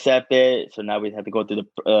 you were accepted." So now we have to go through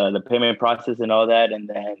the payment process and all that, and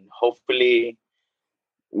then hopefully,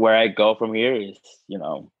 where I go from here is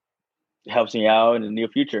helps me out in the near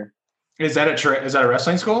future. Is that a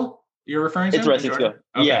wrestling school you're referring to? It's wrestling school.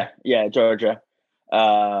 Okay. Yeah, Georgia.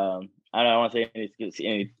 I don't want to say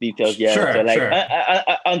any details yet. Sure, So sure.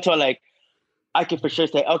 until like I can for sure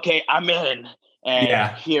say, okay, I'm in, and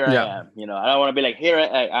Yeah. here Yeah. I am. I don't want to be like here.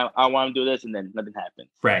 I want to do this, and then nothing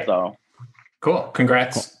happens. Right. So Cool.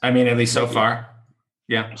 Congrats. I mean, at least so Thank you. far.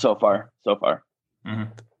 Yeah. so far. Mhm.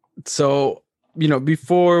 So,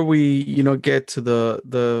 before we, get to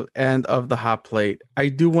the end of the hot plate, I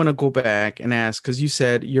do want to go back and ask, because you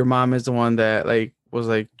said your mom is the one that was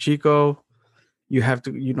like, Chico, you have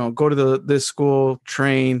to, go to this school,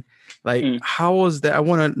 train. Like, how was that? I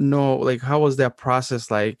want to know, like, how was that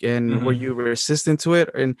process like? And were you resistant to it?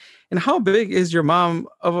 And how big is your mom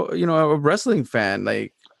of a wrestling fan?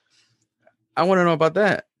 Like, I want to know about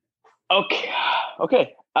that. Okay.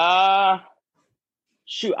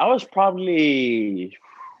 Shoot, I was probably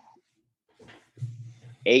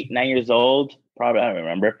 8, 9 years old. Probably, I don't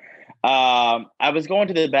remember. I was going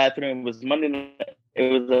to the bathroom. It was Monday.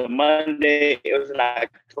 It was a Monday. It was in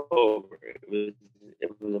October. It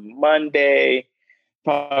was a Monday.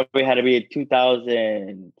 Probably had to be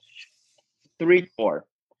 2003, 4.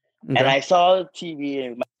 Okay. And I saw the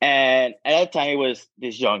TV, and at that time it was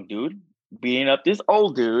this young dude beating up this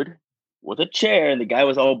old dude with a chair, and the guy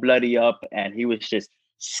was all bloody up, and he was just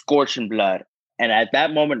scorching blood. And at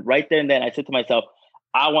that moment, right there and then, I said to myself,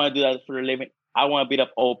 I want to do that for a living. I want to beat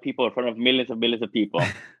up old people in front of millions of people.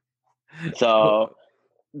 So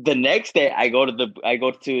the next day, I go to the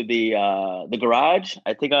garage.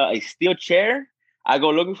 I take a steel chair. I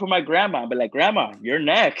go looking for my grandma. I'm like, Grandma, you're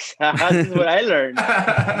next. This is what I learned.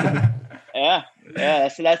 Yeah.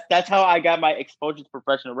 So that's how I got my exposure to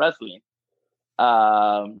professional wrestling.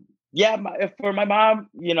 For my mom,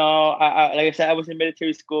 I like I said, I was in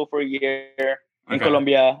military school for a year in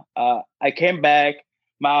Colombia. I came back.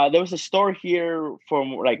 There was a store here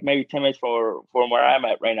from like maybe 10 minutes from where I'm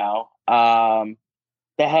at right now.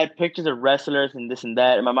 That had pictures of wrestlers and this and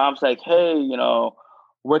that. And my mom's like, hey,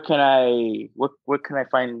 where can I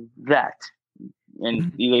find that?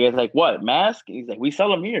 And the guy's like, what, mask? He's like, we sell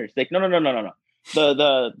them here. It's like, no.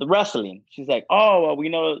 The wrestling. She's like, oh, well, we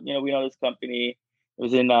know this company. It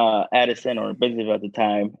was in Addison or Bentonville at the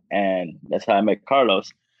time, and that's how I met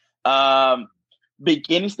Carlos.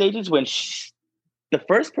 Beginning stages when the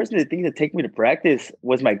first person to take me to practice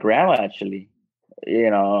was my grandma. Actually,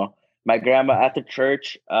 my grandma after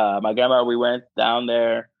church. My grandma, we went down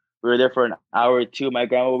there. We were there for an hour or two. My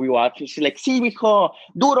grandma would be watching. She's like, "Sí, mijo,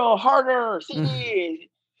 duro, harder, sí."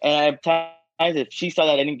 And I'm telling if she saw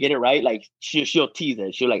that I didn't get it right, like she'll tease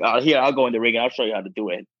it. She'll like, oh, here, I'll go in the ring and I'll show you how to do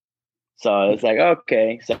it. So it's like,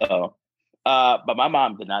 okay. So, but my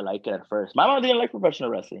mom did not like it at first. My mom didn't like professional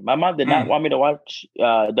wrestling. My mom did not want me to watch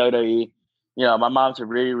WWE. You know, my mom's a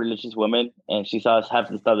really religious woman, and she saw us half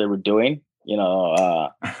the stuff they were doing. You know,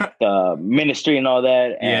 the ministry and all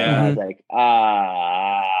that. And I was like,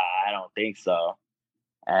 I don't think so.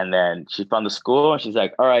 And then she found the school, and she's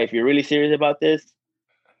like, all right, if you're really serious about this,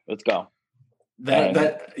 let's go.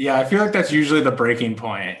 I feel like that's usually the breaking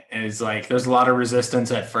point. Is like there's a lot of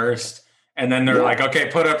resistance at first, and then they're like,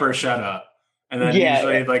 okay, put up or shut up. And then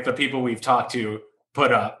usually like the people we've talked to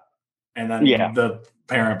put up, and then the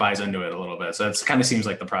parent buys into it a little bit. So it's kind of seems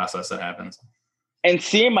like the process that happens. And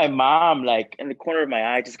seeing my mom like in the corner of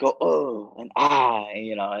my eye just go, oh, and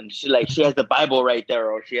you know, and she has the Bible right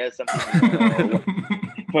there, or she has something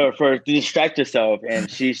for to distract herself,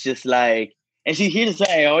 and she's just like, and she hears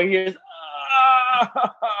saying, oh, he hears,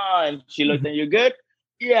 and she looked at you, good?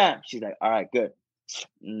 Yeah. She's like, all right, good.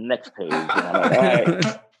 Next page. And I'm like, all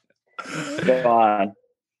right. Go on.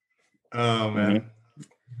 Oh man.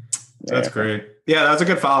 That's great. Yeah, that's a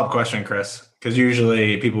good follow-up question, Chris. Because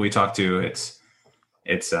usually people we talk to, it's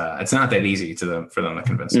not that easy for them to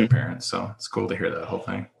convince their parents. So it's cool to hear that whole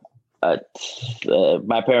thing.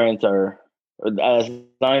 My parents are, as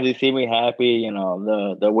long as they see me happy, you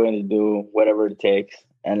know, they're willing to do whatever it takes,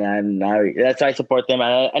 and that's why I support them,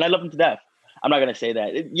 and I love them to death. I'm not gonna say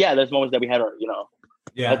that. There's moments that we had, you know,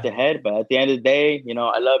 at the head, but at the end of the day, you know,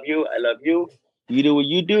 I love you. You do what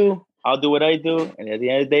you do. I'll do what I do. And at the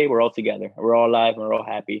end of the day, we're all together. We're all alive and we're all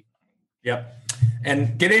happy. Yep.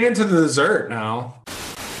 And getting into the dessert now.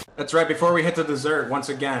 That's right. Before we hit the dessert, once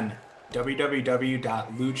again,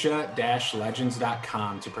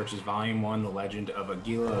 www.lucha-legends.com to purchase Volume 1, The Legend of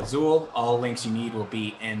Aguila Azul. All links you need will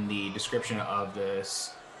be in the description of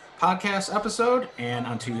this podcast episode and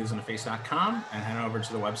on twoheelsintheface.com. And head over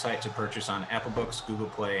to the website to purchase on Apple Books, Google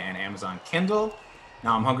Play, and Amazon Kindle.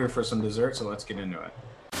 Now I'm hungry for some dessert, so let's get into it.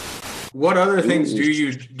 What other things do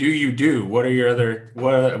you do? What are your other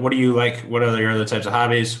what do you like? What are your other types of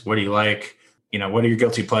hobbies? What do you like? You know, what are your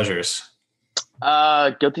guilty pleasures?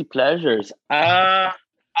 Guilty pleasures. I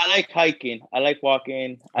like hiking. I like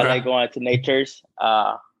walking. I like going out to natures.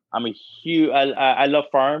 I love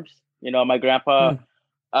farms. You know, my grandpa,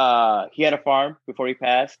 he had a farm before he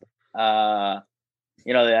passed. You know,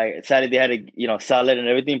 I decided they had to, you know, sell it and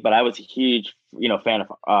everything, but I was a huge, you know, fan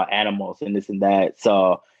of animals and this and that.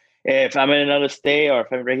 So if I'm in another state or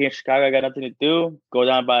if I'm right here in Chicago, I got nothing to do, go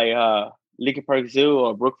down by Lincoln Park Zoo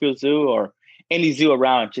or Brookfield Zoo or any zoo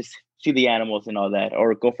around, just see the animals and all that,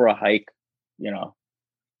 or go for a hike, you know.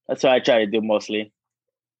 That's what I try to do mostly.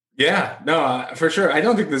 Yeah, no, for sure. I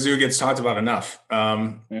don't think the zoo gets talked about enough.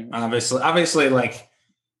 Obviously, like,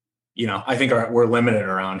 you know, I think we're limited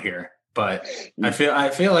around here, but I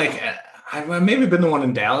feel like I've maybe been the one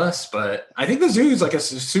in Dallas, but I think the zoo is like a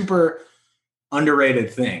super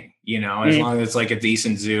underrated thing, you know, as long as it's like a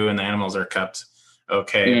decent zoo and the animals are kept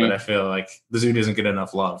okay. But I feel like the zoo doesn't get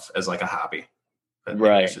enough love as like a hobby. But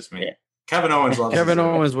right. It's just me. Yeah. Kevin Owens loves Kevin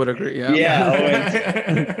Owens would agree. Yeah.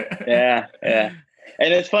 Yeah.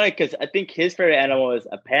 And it's funny because I think his favorite animal is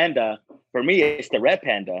a panda. For me, it's the red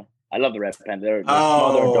panda. I love the red panda. They're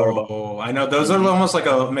small, they're adorable. I know. Those are almost like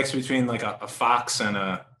a mix between like a fox and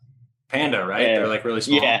a panda, right? Yeah. They're like really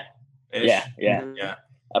small. Yeah.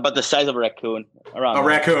 About the size of a raccoon.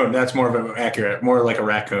 Raccoon. That's more of an accurate. More like a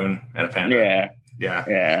raccoon and a panda.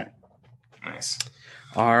 Yeah. Nice.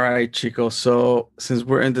 All right, Chico. So since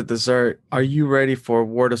we're in the dessert, are you ready for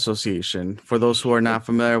word association? For those who are not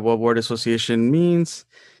familiar, what word association means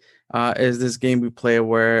is this game we play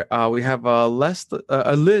where we have a list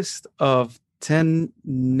of 10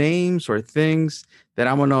 names or things that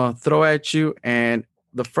I'm going to throw at you. And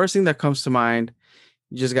the first thing that comes to mind,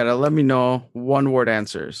 you just got to let me know one word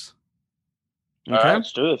answers. Okay. All right,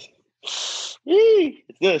 let's do this. Let's do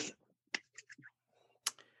this.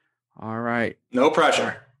 All right. No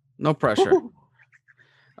pressure.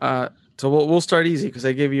 So we'll start easy because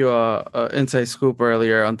I gave you a inside scoop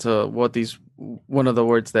earlier onto what one of the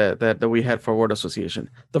words that we had for word association.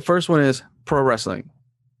 The first one is pro wrestling.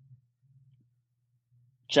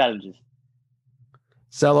 Challenges.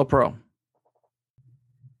 Cello Pro.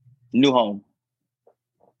 New home.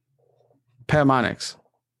 Pat Monix.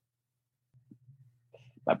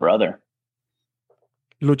 My brother.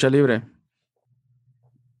 Lucha Libre.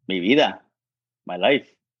 Mi vida. My life.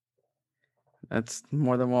 That's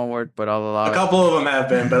more than one word, but I'll allow a couple of them have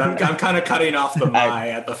been, but I'm kind of cutting off the my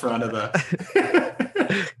at the front of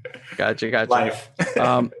the Gotcha. Life.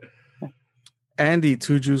 Andy,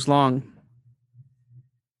 2 Juice Long.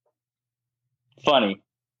 Funny.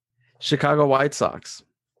 Chicago White Sox.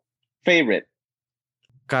 Favorite.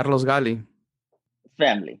 Carlos Gali.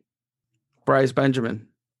 Family. Bryce Benjamin.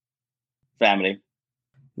 Family.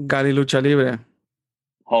 Gali Lucha Libre.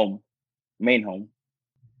 Home. Main home.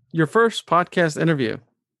 Your first podcast interview.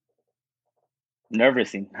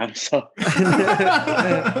 Nervousing. I'm so.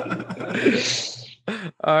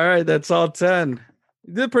 All right, that's all 10.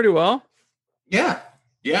 You did pretty well. Yeah.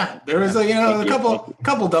 There was a Thank you.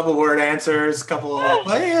 couple double word answers, but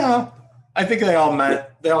I think they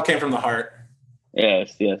all came from the heart.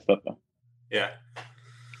 Yes. Papa. Yeah.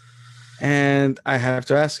 And I have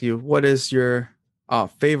to ask you, what is your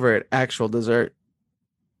favorite actual dessert?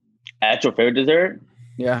 Actual favorite dessert?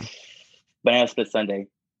 Yeah. Banana split sundae.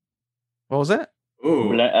 What was that?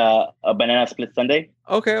 Ooh, A banana split sundae.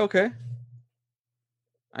 Okay.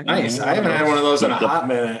 I can nice. eat I haven't had one of those in a hot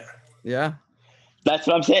minute. Yeah. That's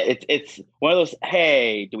what I'm saying. It's one of those.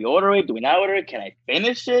 Hey, do we order it? Do we not order it? Can I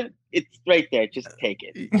finish it? It's right there. Just take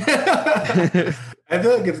it. I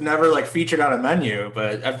feel like it's never like featured on a menu,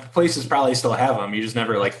 but places probably still have them. You just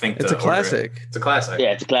never like think It's to a order it. classic. It's a classic.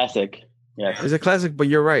 Yeah, it's a classic. Yeah. It's a classic, but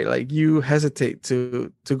you're right. Like you hesitate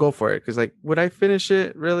to go for it because, like, would I finish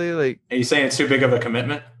it really? Like, Are you saying it's too big of a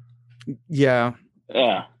commitment? yeah.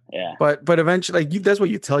 Yeah. But eventually, like that's what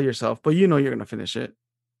you tell yourself. But you know you're gonna finish it.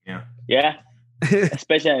 Yeah.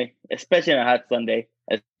 Especially on a hot Sunday.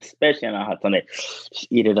 Especially on a hot Sunday. Just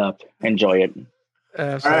eat it up. Enjoy it. All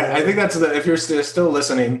right. I think that's if you're still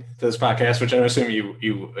listening to this podcast, which I assume you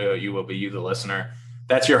will be, you the listener.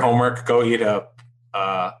 That's your homework. Go eat a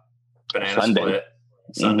banana split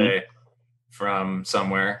Sunday from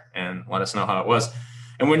somewhere and let us know how it was.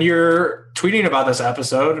 And when you're tweeting about this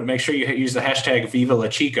episode, make sure you use the hashtag Viva La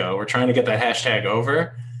Chico. We're trying to get that hashtag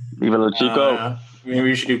over. Viva La Chico. Maybe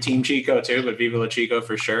we should do Team Chico too, but Viva La Chico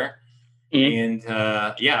for sure. And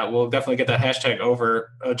we'll definitely get that hashtag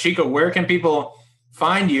over. Chico, where can people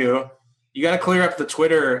find you? You got to clear up the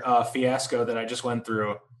Twitter fiasco that I just went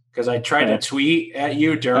through because I tried to tweet at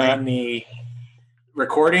you during the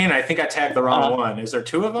recording. I think I tagged the wrong one. Is there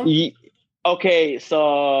two of them? Okay,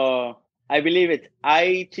 so I believe it's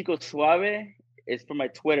Chico Suave is for my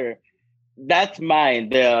Twitter. That's mine.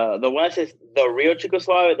 The one that says the real Chico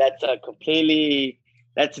Suave, that's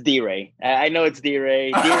that's D-Ray. I know it's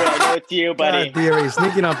D-Ray. D-Ray, I know it's you, buddy. D-Ray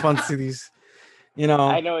sneaking up on cities.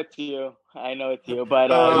 I know it's you.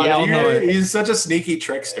 But he's such a sneaky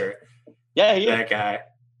trickster. Yeah, he is. That guy.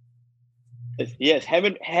 Yes,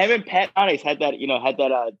 having Pat Onyx had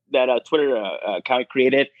that Twitter account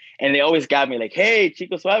created, and they always got me like, "Hey,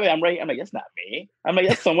 Chico Suave," I'm right. I'm like, "That's not me." I'm like,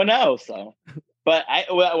 "That's someone else." So, but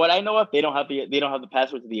what I know of, they don't have the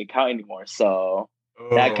password to the account anymore. So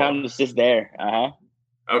that account is just there.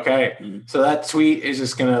 Okay, so that tweet is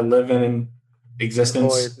just gonna live in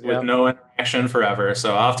existence with no interaction forever.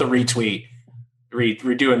 So I'll have to redo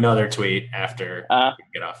another tweet after we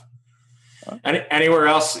get off. Anywhere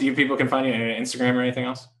else you people can find you, Instagram or anything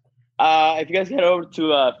else? If you guys head over to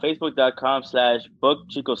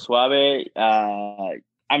facebook.com/bookchicosuave,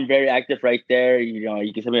 I'm very active right there.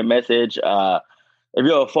 You can send me a message. If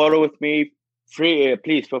you have a photo with me,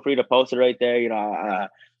 please feel free to post it right there.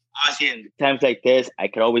 Obviously in times like this, I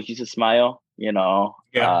could always use a smile. Yeah,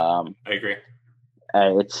 I agree.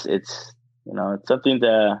 It's something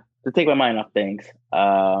to take my mind off things.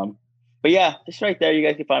 But yeah, just right there. You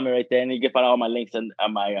guys can find me right there, and you can find all my links on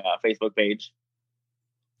my Facebook page.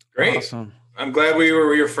 Great. Awesome. I'm glad we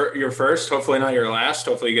were your first. Hopefully not your last.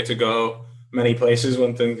 Hopefully you get to go many places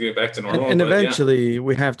when things get back to normal. And eventually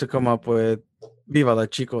we have to come up with Viva La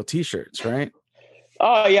Chico t-shirts, right?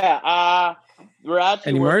 Oh yeah. We're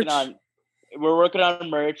actually working on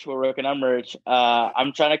merch. We're working on merch.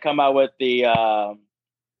 I'm trying to come out with the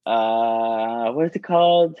what is it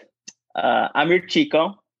called? I'm Your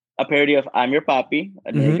Chico, a parody of I'm Your Papi,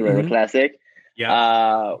 a Nick Guerrero classic.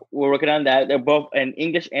 Yeah. We're working on that. They're both in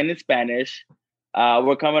English and in Spanish.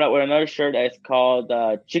 We're coming up with another shirt that's called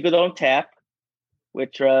Chico Don't Tap,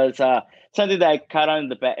 which was something that I caught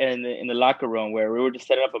on in the locker room where we were just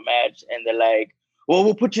setting up a match, and they're like, "Well,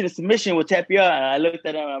 we'll put you in a submission. We'll tap you out." And I looked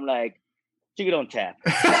at them, and I'm like, "Chico Don't Tap."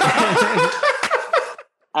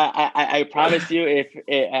 I promise you, if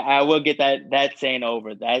I will get that saying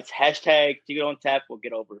over. That's hashtag Chico Don't Tap. We'll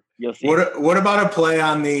get over. You'll see. What about a play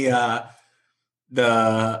on the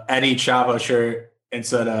Eddie Chavo shirt?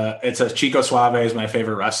 Instead of it says Chico Suave is my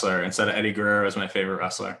favorite wrestler instead of Eddie Guerrero is my favorite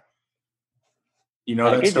wrestler. You know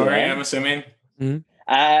that story, I'm assuming? Mm-hmm.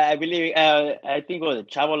 I believe, I think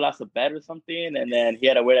Chavo lost a bet or something, and then he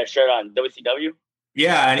had to wear that shirt on WCW.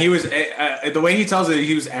 Yeah, and he was the way he tells it,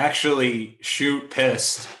 he was actually shoot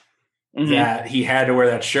pissed that he had to wear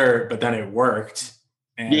that shirt, but then it worked.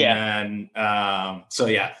 And Yeah. then, I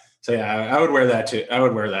would wear that too. I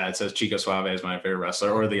would wear that. It says Chico Suave is my favorite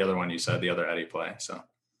wrestler, or the other one you said, the other Eddie play. So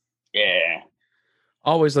Yeah.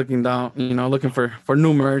 Always looking down, looking for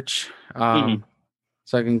new merch, so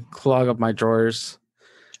I can clog up my drawers.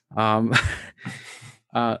 Love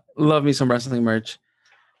me some wrestling merch.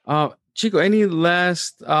 Chico, any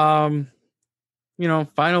last final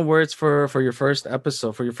words for your first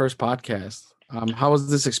episode, for your first podcast? How was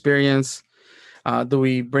this experience? Do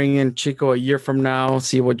we bring in Chico a year from now,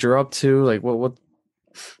 see what you're up to? Like what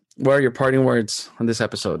are your parting words on this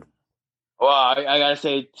episode? Well, I gotta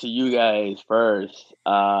say to you guys first,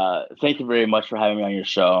 thank you very much for having me on your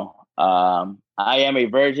show. I am a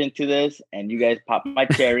virgin to this, and you guys popped my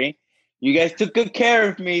cherry. You guys took good care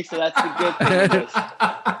of me, so that's the good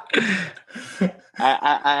thing.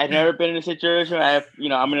 I've never been in a situation where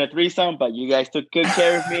I'm in a threesome, but you guys took good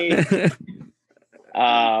care of me.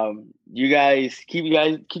 You guys keep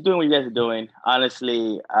doing what you guys are doing.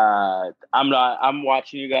 Honestly, I'm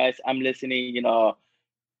watching you guys. I'm listening.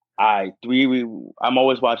 I'm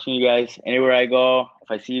always watching you guys. Anywhere I go,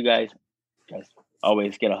 if I see you guys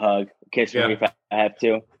always get a hug, kiss me if I have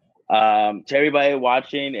to. To everybody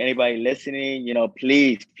watching, anybody listening,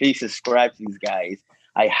 please subscribe to these guys.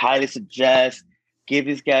 I highly suggest give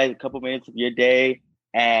these guys a couple minutes of your day,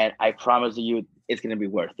 and I promise you, it's gonna be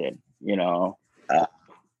worth it.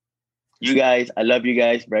 You guys, I love you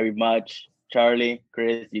guys very much. Charlie,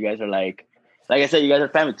 Chris, you guys are like I said, you guys are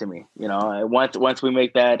family to me. Once we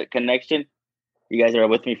make that connection, you guys are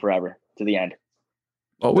with me forever to the end.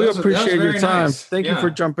 Well, we appreciate your time. Nice. Thank you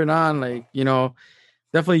for jumping on.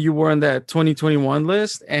 Definitely you were on that 2021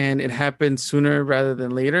 list, and it happened sooner rather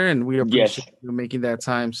than later. And we appreciate you making that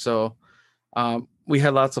time. So we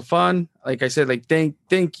had lots of fun. Like I said, thank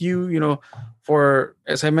you, for,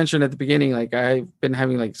 as I mentioned at the beginning, I've been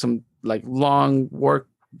having some long work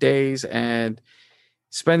days, and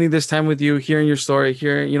spending this time with you, hearing your story,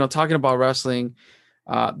 talking about wrestling,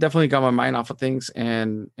 definitely got my mind off of things,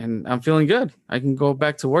 and I'm feeling good. I can go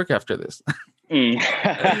back to work after this.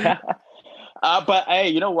 But hey,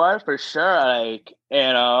 you know what? For sure,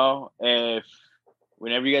 if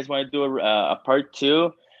whenever you guys want to do a part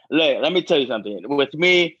 2, look, let me tell you something. With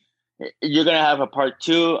me, you're gonna have a part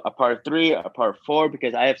 2, a part 3, a part 4,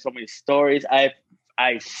 because I have so many stories.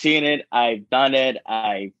 I've seen it, I've done it,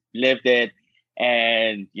 I've lived it,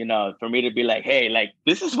 and for me to be like, hey,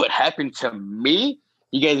 this is what happened to me.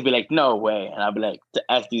 You guys would be like, no way, and I'll be like,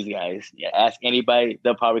 ask these guys. Yeah, ask anybody.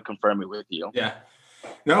 They'll probably confirm it with you. Yeah.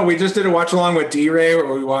 No, we just did a watch along with D-Ray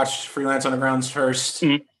where we watched Freelance Underground's first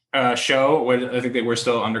show. I think they were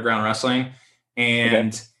still Underground Wrestling.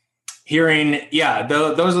 And hearing,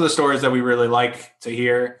 those are the stories that we really like to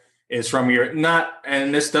hear, is from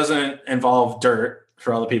and this doesn't involve dirt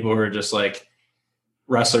for all the people who are just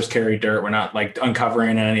wrestlers carry dirt. We're not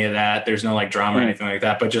uncovering any of that. There's no drama or anything like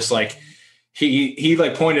that. But just he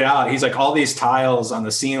pointed out, he's all these tiles on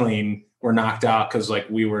the ceiling were knocked out because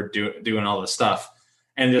we were doing all this stuff.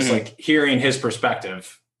 And just hearing his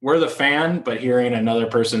perspective, we're the fan, but hearing another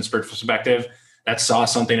person's perspective that saw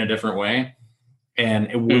something a different way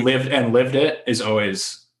and lived it is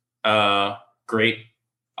always great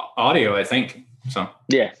audio, I think. So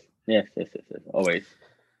yes, always.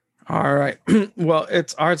 All right. Well,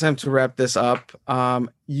 it's our time to wrap this up.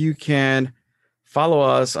 You can follow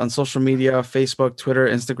us on social media: Facebook, Twitter,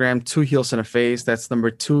 Instagram, 2 Heels and a Face. That's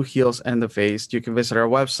number 2 Heels and the Face. You can visit our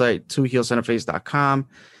website, 2heelsandaface.com.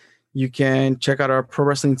 You can check out our Pro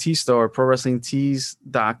Wrestling Tee store,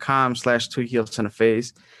 prowrestlingtees.com/2 Heels and a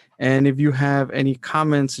Face. And if you have any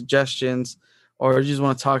comments, suggestions, or you just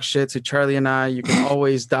want to talk shit to Charlie and I, you can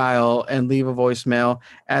always dial and leave a voicemail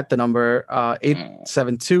at the number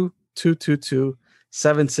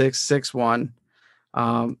 872-222-7661.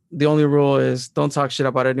 The only rule is don't talk shit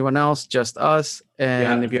about anyone else, just us.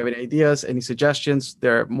 And if you have any ideas, any suggestions,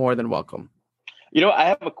 they're more than welcome. I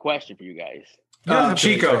have a question for you guys.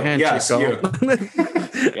 Chico, yes, Chico. You.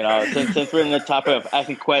 Since we're in the topic of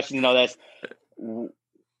asking questions and all that,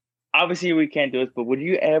 obviously we can't do this, but would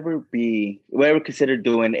you ever consider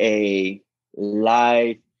doing a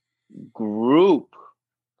live group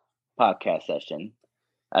podcast session?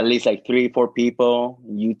 At least 3-4 people,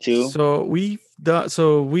 you two. So we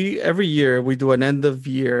every year we do an end of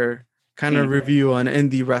year kind of review on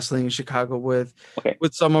indie wrestling in Chicago with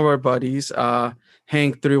some of our buddies,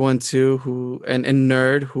 Hank 312 and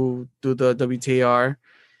Nerd, who do the WTR,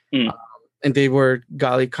 and they were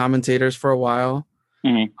Gali commentators for a while.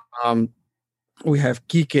 We have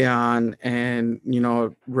Kike on, and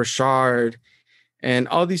Rashard, and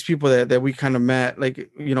all these people that we kind of met, like,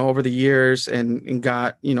 over the years and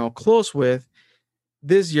got, close with.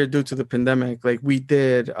 This year, due to the pandemic, like we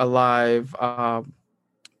did a live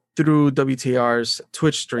through WTR's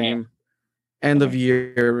Twitch stream, end of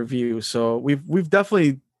year review. So we've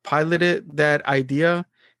definitely piloted that idea,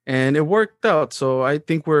 and it worked out. So I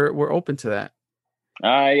think we're open to that.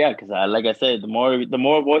 Yeah, because like I said, the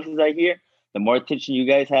more voices I hear, the more attention you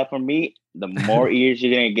guys have from me, the more ears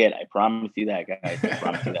you're gonna get. I promise you that, guys. I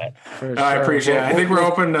promise you that. I appreciate it. I think we're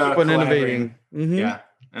open to innovating. Mm-hmm. Yeah,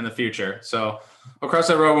 in the future. So we'll cross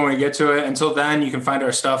that road when we get to it. Until then, you can find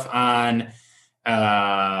our stuff on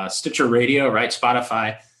Stitcher Radio, right?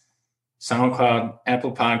 Spotify, SoundCloud,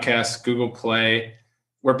 Apple Podcasts, Google Play.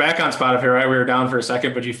 We're back on Spotify, right? We were down for a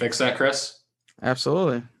second, but you fixed that, Chris?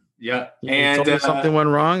 Absolutely. Yeah. And told me something went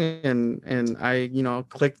wrong, and I,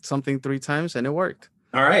 clicked something 3 times, and it worked.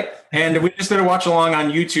 All right. And we just did a watch along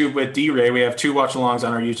on YouTube with D-Ray. We have 2 watch alongs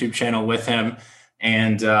on our YouTube channel with him.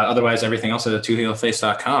 And otherwise, everything else at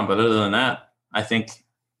twoheelface.com. But other than that, I think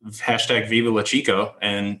hashtag Viva La Chico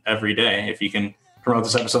and every day. If you can promote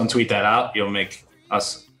this episode and tweet that out, you'll make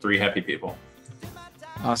us 3 happy people.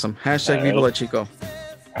 Awesome. Hashtag Viva La Chico.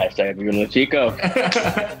 Hashtag Viva La Chico.